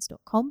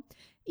 silverscreenqueens.com.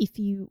 If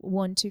you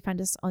want to find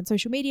us on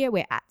social media,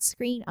 we're at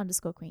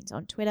 @screen_queens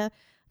on Twitter,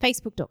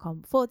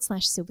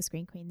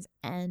 facebook.com/silverscreenqueens,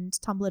 and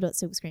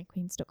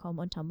tumblr.silverscreenqueens.com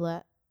on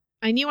Tumblr.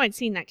 I knew I'd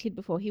seen that kid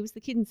before. He was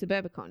the kid in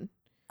Suburbicon,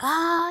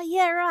 Ah,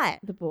 yeah, right.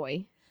 the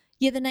boy.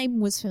 Yeah, the name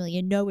was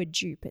familiar. Noah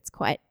Jupe. It's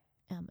quite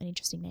an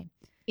interesting name.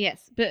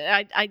 Yes, but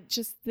I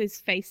just, his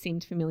face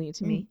seemed familiar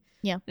to me.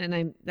 yeah.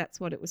 And that's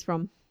what it was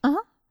from.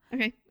 Uh-huh.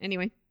 Okay.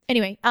 Anyway,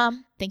 Anyway,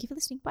 thank you for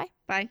listening. Bye.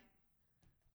 bye.